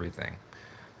everything.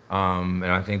 And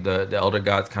I think the Elder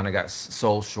Gods kind of got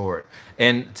sold short.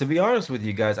 And to be honest with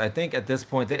you guys, I think at this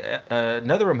point,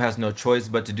 NetherRealm has no choice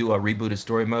but to do a rebooted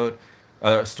story mode,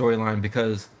 storyline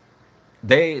because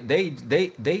they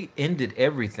ended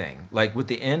everything. Like with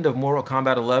the end of Mortal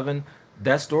Kombat 11,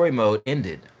 that story mode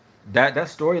ended. That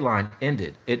storyline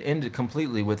ended. It ended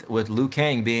completely with Liu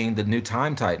Kang being the new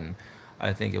Time Titan.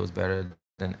 I think it was better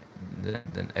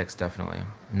than X definitely.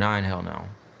 Nine, hell no.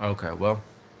 Okay, well.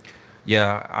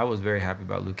 Yeah, I was very happy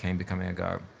about Liu Kang becoming a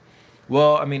god.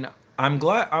 Well, I mean, I'm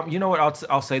glad. You know what?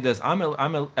 I'll say this. I'm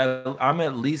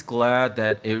at least glad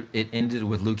that it ended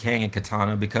with Liu Kang and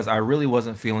Katana because I really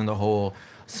wasn't feeling the whole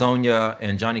Sonya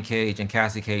and Johnny Cage and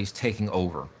Cassie Cage taking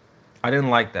over. I didn't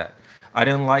like that. I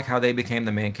didn't like how they became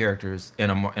the main characters in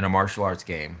a martial arts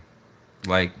game,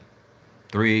 like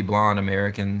three blonde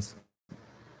Americans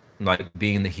like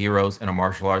being the heroes in a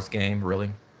martial arts game.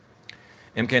 Really?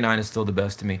 MK9 is still the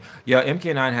best to me. Yeah,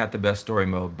 MK9 had the best story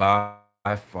mode by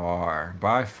far,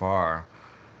 by far.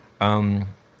 Um,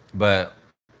 but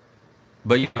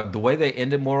but yeah, the way they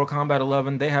ended Mortal Kombat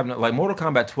 11, they have no, like Mortal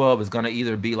Kombat 12 is gonna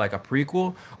either be like a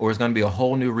prequel or it's gonna be a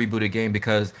whole new rebooted game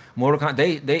because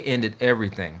they ended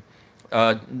everything.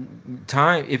 Uh,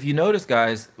 time. If you notice,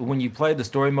 guys, when you play the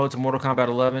story mode to Mortal Kombat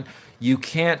 11, you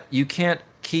can't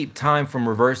keep time from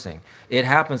reversing. It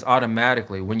happens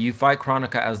automatically when you fight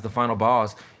Chronica as the final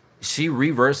boss. She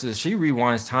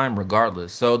rewinds time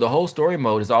regardless. So the whole story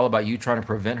mode is all about you trying to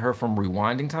prevent her from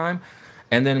rewinding time.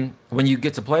 And then when you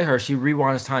get to play her, she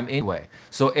rewinds time anyway.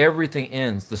 So everything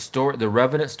ends. The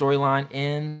Revenant storyline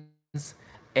ends.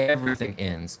 Everything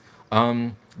ends.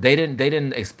 They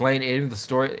didn't explain any of the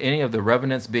story, any of the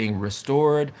Revenants being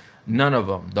restored. None of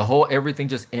them. The whole everything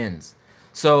just ends.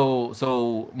 So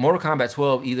Mortal Kombat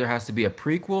 12 either has to be a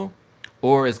prequel,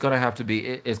 or it's gonna have to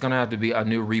be a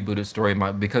new rebooted story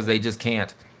because they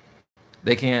can't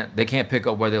pick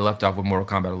up where they left off with Mortal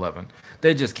Kombat 11.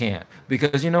 They just can't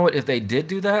because you know what? If they did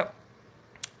do that,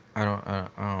 I don't know.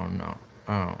 I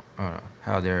don't know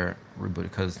how they're rebooted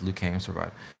because Liu Kang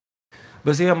survived.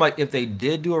 But see, I'm like, if they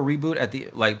did do a reboot at the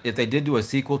like, if they did do a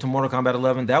sequel to Mortal Kombat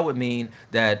 11, that would mean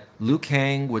that Liu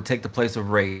Kang would take the place of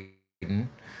Raiden.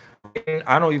 Raiden,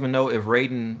 I don't even know if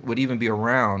Raiden would even be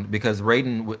around because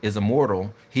is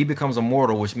immortal. He becomes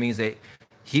immortal, which means that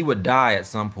he would die at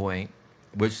some point,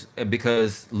 which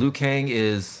because Liu Kang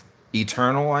is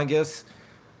eternal, I guess,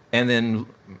 and then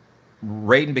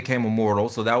Raiden became immortal,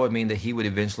 so that would mean that he would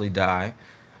eventually die.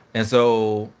 And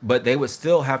so, but they would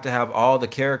still have to have all the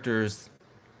characters,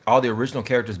 all the original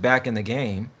characters back in the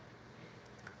game.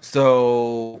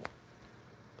 So,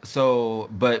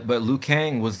 but Liu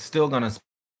Kang was still gonna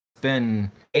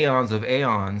spend aeons of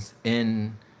aeons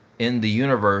in the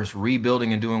universe,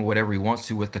 rebuilding and doing whatever he wants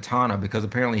to with Katana, because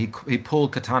apparently he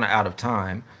pulled Katana out of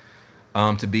time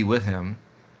to be with him.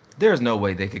 There's no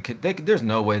way there's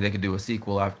no way they could do a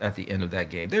sequel at the end of that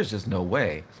game. There's just no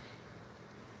way.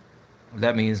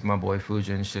 That means my boy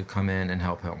Fujin should come in and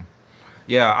help him.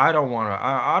 Yeah, I don't want to.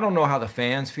 I don't know how the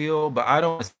fans feel, but I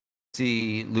don't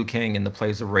see Liu Kang in the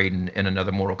place of Raiden in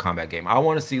another Mortal Kombat game. I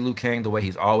want to see Liu Kang the way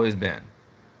he's always been.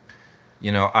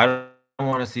 I don't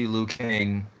want to see Liu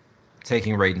Kang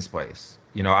taking Raiden's place.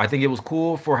 I think it was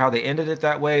cool for how they ended it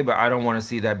that way, but I don't want to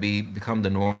see that become the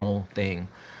normal thing.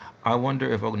 I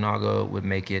wonder if Onaga would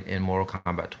make it in Mortal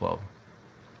Kombat 12.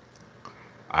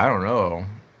 I don't know.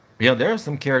 There are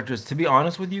some characters, to be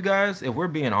honest with you guys, if we're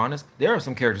being honest, there are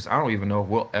some characters I don't even know if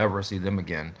we'll ever see them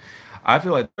again. I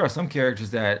feel like there are some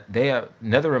characters that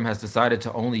NetherRealm has decided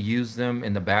to only use them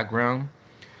in the background.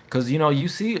 Because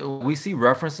we see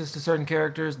references to certain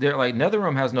characters. They're like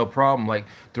NetherRealm has no problem like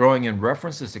throwing in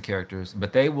references to characters,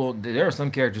 but they will. There are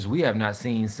some characters we have not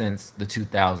seen since the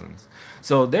 2000s.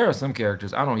 So there are some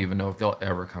characters I don't even know if they'll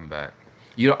ever come back.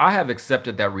 I have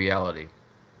accepted that reality.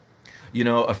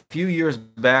 A few years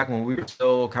back when we were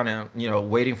still kind of,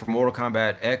 waiting for Mortal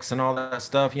Kombat X and all that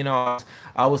stuff,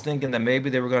 I was thinking that maybe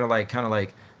they were going to like kind of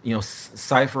like,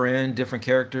 cipher in different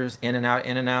characters in and out,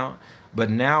 in and out. But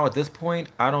now at this point,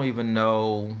 I don't even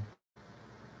know.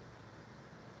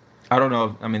 I don't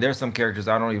know. I mean, there's some characters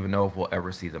I don't even know if we'll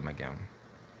ever see them again.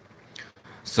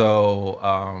 So,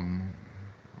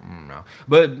 no.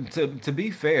 But to be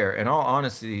fair, in all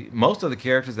honesty, most of the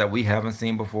characters that we haven't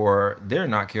seen before, they're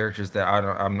not characters that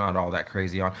I'm not all that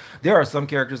crazy on. There are some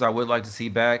characters I would like to see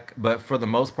back, but for the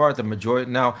most part, the majority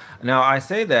now I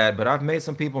say that, but I've made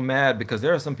some people mad because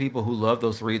there are some people who love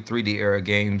those 3D era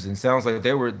games, and sounds like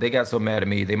they got so mad at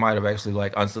me they might have actually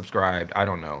like unsubscribed. I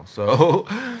don't know. So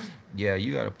yeah,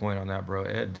 you got a point on that, bro.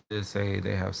 Ed did say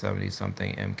they have 70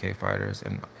 something MK fighters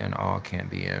and all can't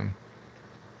be in.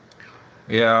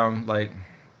 Yeah, like,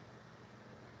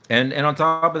 and on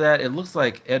top of that, it looks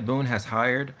like Ed Boon has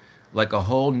hired like a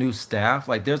whole new staff.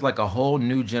 Like there's like a whole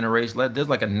new generation. There's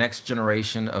like a next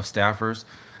generation of staffers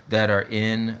that are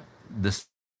in the.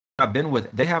 I've been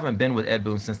with. They haven't been with Ed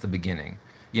Boon since the beginning.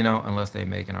 Unless they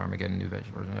make an Armageddon new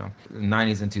version.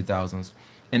 90s and 2000s.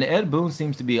 And Ed Boon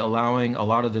seems to be allowing a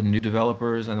lot of the new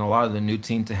developers and a lot of the new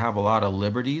team to have a lot of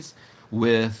liberties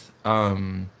with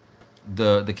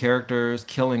the characters,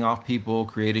 killing off people,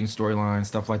 creating storylines,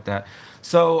 stuff like that.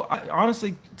 So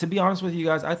honestly, to be honest with you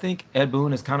guys, I think Ed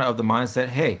Boon is kind of the mindset,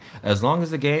 hey, as long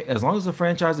as the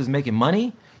franchise is making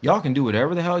money, y'all can do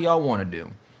whatever the hell y'all want to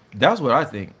do. That's what I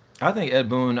think. I think Ed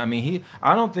Boon, I mean,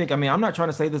 I don't think, I mean, I'm not trying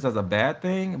to say this as a bad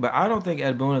thing, but I don't think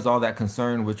Ed Boon is all that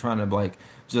concerned with trying to like,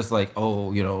 just like,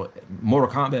 oh, Mortal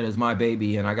Kombat is my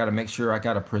baby and I got to make sure I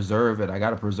got to preserve it. I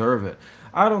got to preserve it.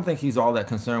 I don't think he's all that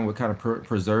concerned with kind of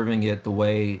preserving it the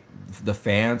way the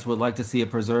fans would like to see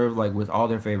it preserved, like with all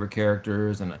their favorite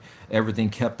characters and everything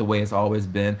kept the way it's always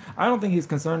been. I don't think he's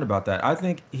concerned about that. I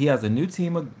think he has a new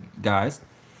team of guys.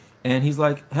 And he's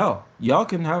like, hell, y'all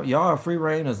have free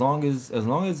reign as long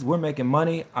as we're making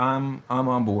money, I'm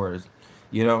on board.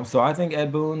 So I think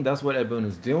Ed Boon, that's what Ed Boon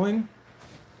is doing.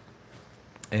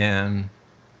 And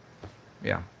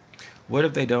yeah. What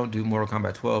if they don't do Mortal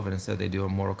Kombat 12 and instead they do a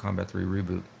Mortal Kombat 3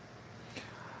 reboot?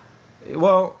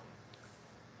 Well,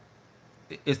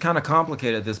 it's kind of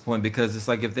complicated at this point because it's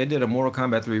like if they did a Mortal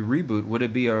Kombat 3 reboot, would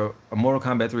it be a Mortal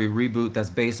Kombat 3 reboot that's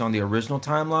based on the original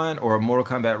timeline, or a Mortal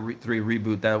Kombat 3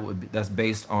 reboot that's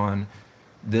based on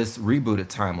this rebooted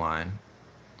timeline?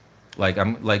 Like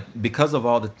I'm like because of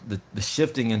all the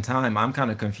shifting in time, I'm kind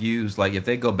of confused. Like if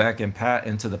they go back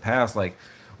into the past, like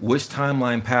which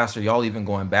timeline past are y'all even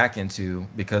going back into?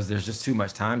 Because there's just too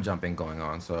much time jumping going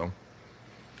on. So.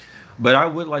 But I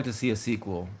would like to see a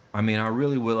sequel. I mean, I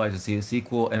really would like to see a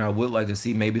sequel, and I would like to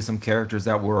see maybe some characters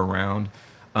that were around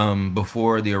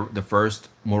before the first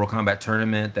Mortal Kombat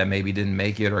tournament that maybe didn't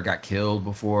make it or got killed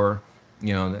before,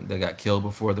 they got killed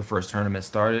before the first tournament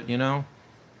started.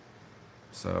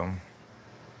 So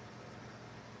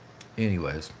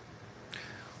Anyways,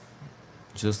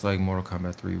 just like Mortal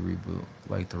Kombat 3 reboot,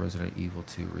 like the Resident Evil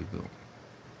 2 reboot.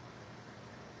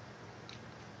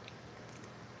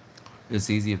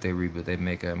 It's easy if they reboot. They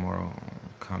make a Mortal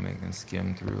comic and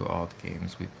skim through all the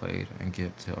games we played and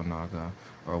give to Naga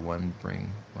or one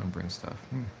bring stuff.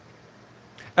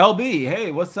 LB,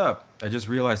 hey, what's up? I just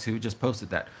realized who just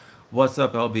posted that. What's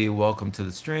up, LB? Welcome to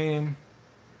the stream.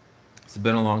 It's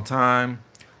been a long time.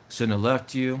 Shouldn't have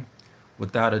left you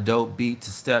without a dope beat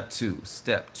to step two,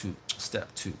 step two,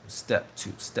 step two, step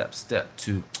two, step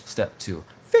two, step two.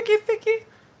 Ficky, ficky.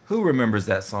 Who remembers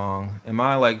that song? Am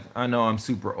I like, I know I'm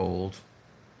super old.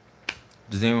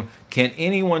 Can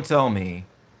anyone tell me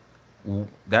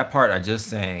that part I just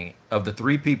sang of the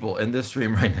three people in this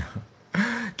stream right now?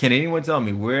 Can anyone tell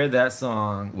me where that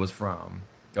song was from?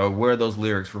 Or where those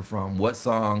lyrics were from? What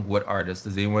song, what artist?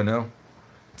 Does anyone know?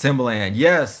 Timbaland,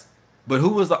 yes. But who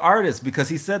was the artist? Because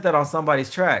he said that on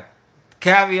somebody's track.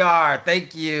 Caviar,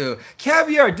 thank you.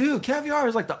 Caviar, dude, Caviar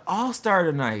is like the all-star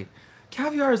tonight.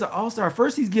 Caviar is an all-star.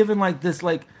 First he's giving like this,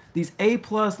 like these A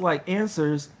plus like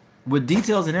answers with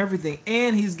details and everything,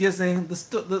 and he's guessing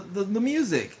the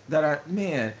music that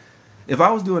man, if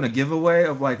I was doing a giveaway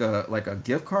of like a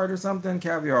gift card or something,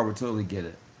 Caviar would totally get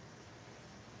it.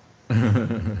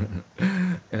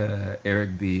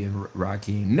 Eric B and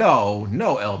Raheem. No,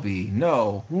 no, LB,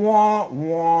 no. Wah,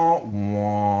 wah, wah.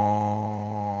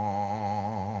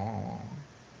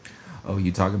 Oh,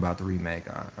 you talking about the remake?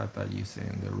 I thought you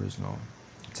saying the original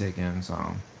Taken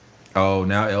song. Oh,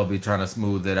 now LB trying to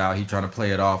smooth it out. He trying to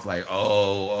play it off like,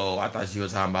 oh, I thought she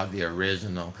was talking about the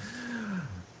original.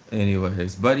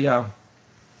 Anyways, but yeah.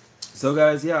 So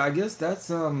guys, yeah, I guess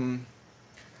that's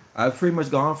I've pretty much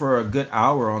gone for a good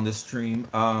hour on this stream.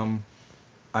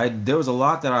 There was a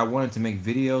lot that I wanted to make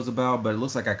videos about, but it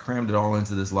looks like I crammed it all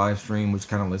into this live stream, which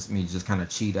kind of lets me just kind of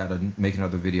cheat out of making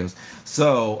other videos.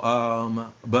 So,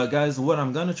 but guys, what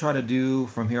I'm gonna try to do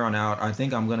from here on out, I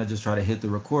think I'm gonna just try to hit the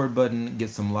record button, get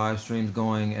some live streams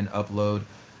going, and upload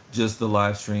just the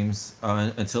live streams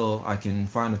until I can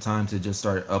find a time to just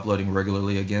start uploading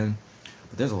regularly again.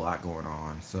 But there's a lot going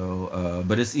on, so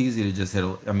but it's easy to just hit.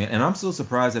 I mean, and I'm still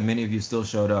surprised that many of you still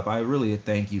showed up. I really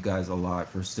thank you guys a lot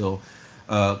for still,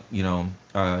 y'all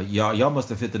must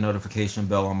have hit the notification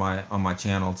bell on my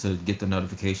channel to get the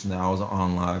notification that I was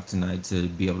on live tonight to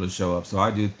be able to show up. So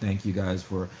I do thank you guys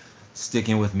for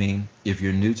sticking with me. If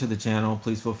you're new to the channel,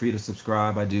 please feel free to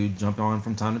subscribe. I do jump on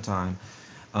from time to time,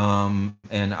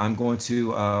 and I'm going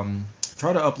to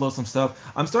try to upload some stuff.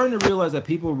 I'm starting to realize that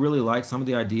people really like some of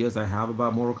the ideas I have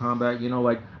about Mortal Kombat. You know,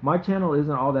 like my channel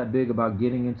isn't all that big about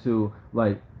getting into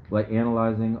like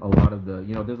analyzing a lot of the,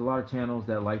 there's a lot of channels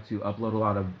that like to upload a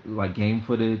lot of like game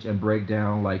footage and break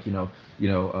down like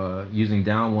using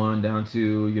down one, down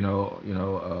two,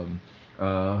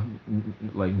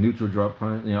 like neutral drop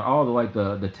punch, all the like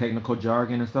the technical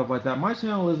jargon and stuff like that. My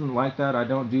channel isn't like that. I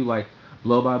don't do like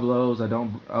blow by blows. I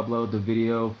don't upload the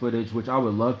video footage, which I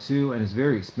would love to, and it's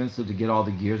very expensive to get all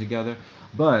the gear together,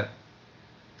 but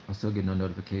I still get no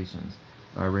notifications.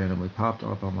 I randomly popped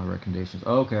up on my recommendations.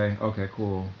 Okay,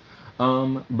 cool.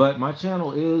 But my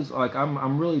channel is like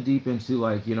I'm really deep into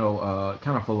like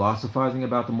kind of philosophizing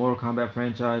about the Mortal Kombat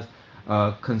franchise,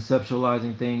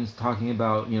 conceptualizing things, talking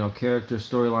about characters,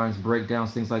 storylines,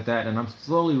 breakdowns, things like that. And I'm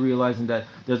slowly realizing that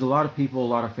there's a lot of people, a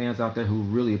lot of fans out there who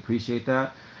really appreciate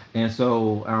that. And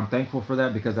so I'm thankful for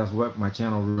that, because that's what my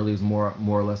channel really is more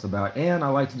or less about. And I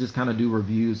like to just kind of do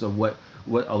reviews of what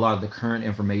a lot of the current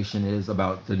information is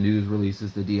about the news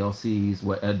releases, the DLCs,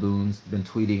 what Ed Boon's been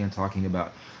tweeting and talking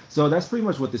about. So that's pretty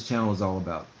much what this channel is all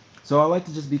about. So I like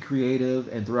to just be creative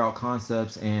and throw out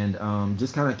concepts and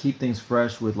just kind of keep things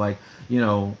fresh with like,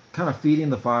 kind of feeding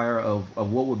the fire of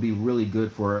what would be really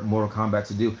good for Mortal Kombat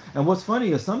to do. And what's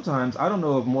funny is sometimes I don't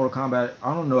know if I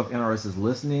don't know if NRS is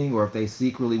listening or if they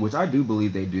secretly, which I do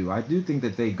believe they do. I do think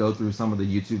that they go through some of the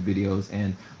YouTube videos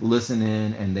and listen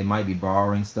in, and they might be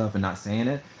borrowing stuff and not saying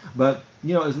it. But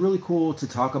it's really cool to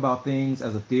talk about things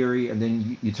as a theory, and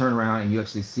then you turn around and you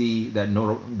actually see that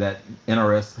that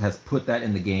NRS has put that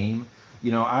in the game.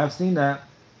 I've seen that.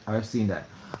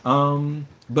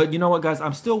 But you know what, guys?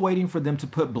 I'm still waiting for them to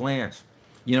put Blanche.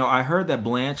 I heard that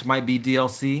Blanche might be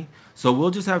DLC, so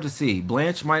we'll just have to see.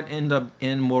 Blanche might end up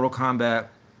in Mortal Kombat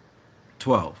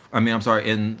 12. I mean, I'm sorry,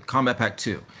 in Combat Pack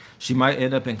 2. She might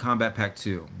end up in Combat Pack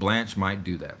 2. Blanche might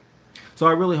do that. So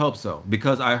I really hope so,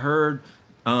 because I heard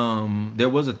there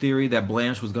was a theory that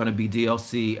Blanche was going to be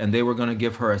DLC, and they were going to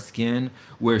give her a skin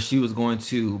where she was going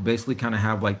to basically kind of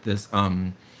have like this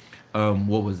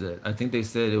what was it? I think they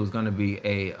said it was going to be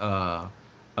a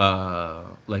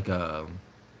like a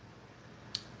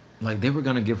like they were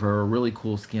gonna give her a really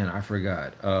cool skin. I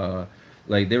forgot.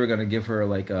 Like they were gonna give her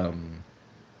like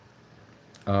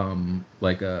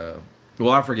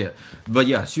well, I forget, but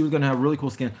yeah, she was gonna have really cool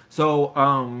skin. So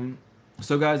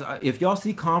guys, if y'all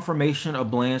see confirmation of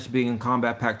Blanche being in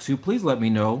Combat Pack 2, please let me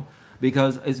know,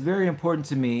 because it's very important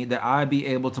to me that I be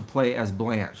able to play as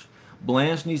Blanche.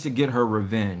 Blanche needs to get her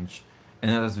revenge,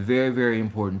 and that is very, very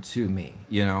important to me,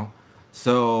 you know.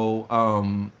 So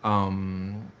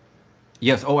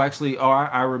yes. Oh, actually, oh,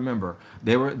 I remember.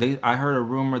 I heard a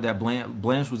rumor that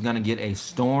Blanche was gonna get a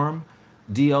Storm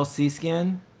DLC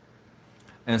skin,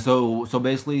 and so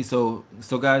basically, so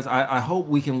guys, I hope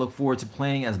we can look forward to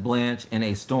playing as Blanche in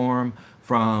a Storm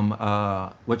from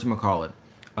whatchamacallit,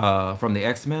 from the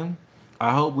X-Men.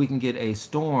 I hope we can get a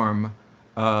Storm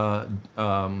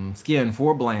skin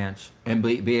for Blanche and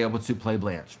be able to play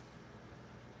Blanche.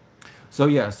 So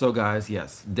yeah, so guys,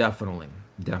 yes, definitely,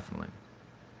 definitely.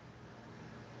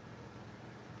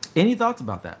 Any thoughts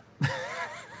about that?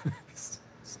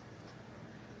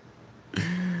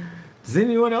 Does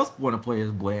anyone else want to play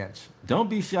as Blanche? Don't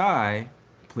be shy.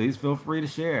 Please feel free to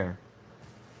share.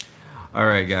 All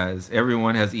right, guys.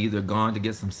 Everyone has either gone to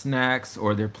get some snacks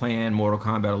or they're playing Mortal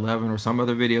Kombat 11 or some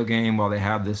other video game while they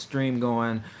have this stream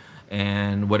going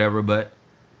and whatever. But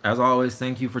as always,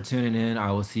 thank you for tuning in.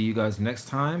 I will see you guys next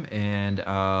time. And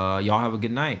y'all have a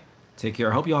good night. Take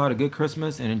care. I hope y'all had a good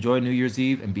Christmas and enjoy New Year's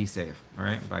Eve and be safe. All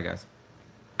right. Bye, guys.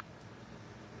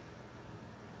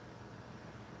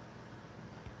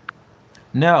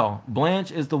 No, Blanche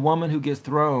is the woman who gets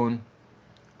thrown.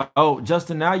 Oh,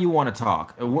 Justin, now you want to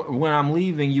talk. When I'm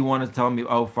leaving, you want to tell me,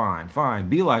 oh, fine, fine.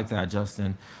 Be like that,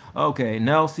 Justin. Okay,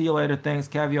 Nell, see you later. Thanks,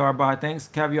 Caviar. Bye. Thanks,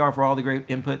 Caviar, for all the great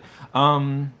input.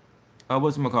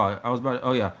 What's my call? I was about.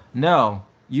 Oh yeah, Nell.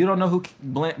 You don't know who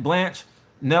Blanche?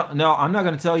 No, I'm not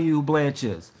gonna tell you who Blanche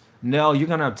is. Nell, you're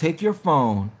gonna take your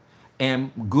phone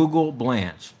and Google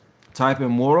Blanche. Type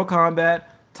in Mortal Kombat.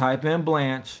 Type in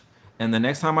Blanche. And the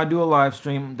next time I do a live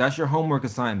stream, that's your homework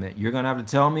assignment. You're gonna have to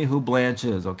tell me who Blanche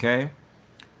is, okay?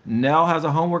 Nell has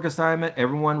a homework assignment.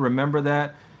 Everyone remember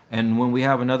that. And when we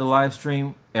have another live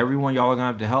stream, everyone, y'all are gonna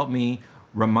have to help me,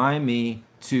 remind me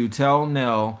to tell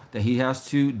Nell that he has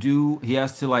to do, he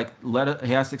has to like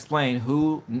he has to explain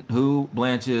who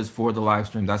Blanche is for the live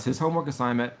stream. That's his homework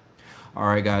assignment. All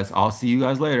right, guys. I'll see you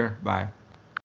guys later. Bye.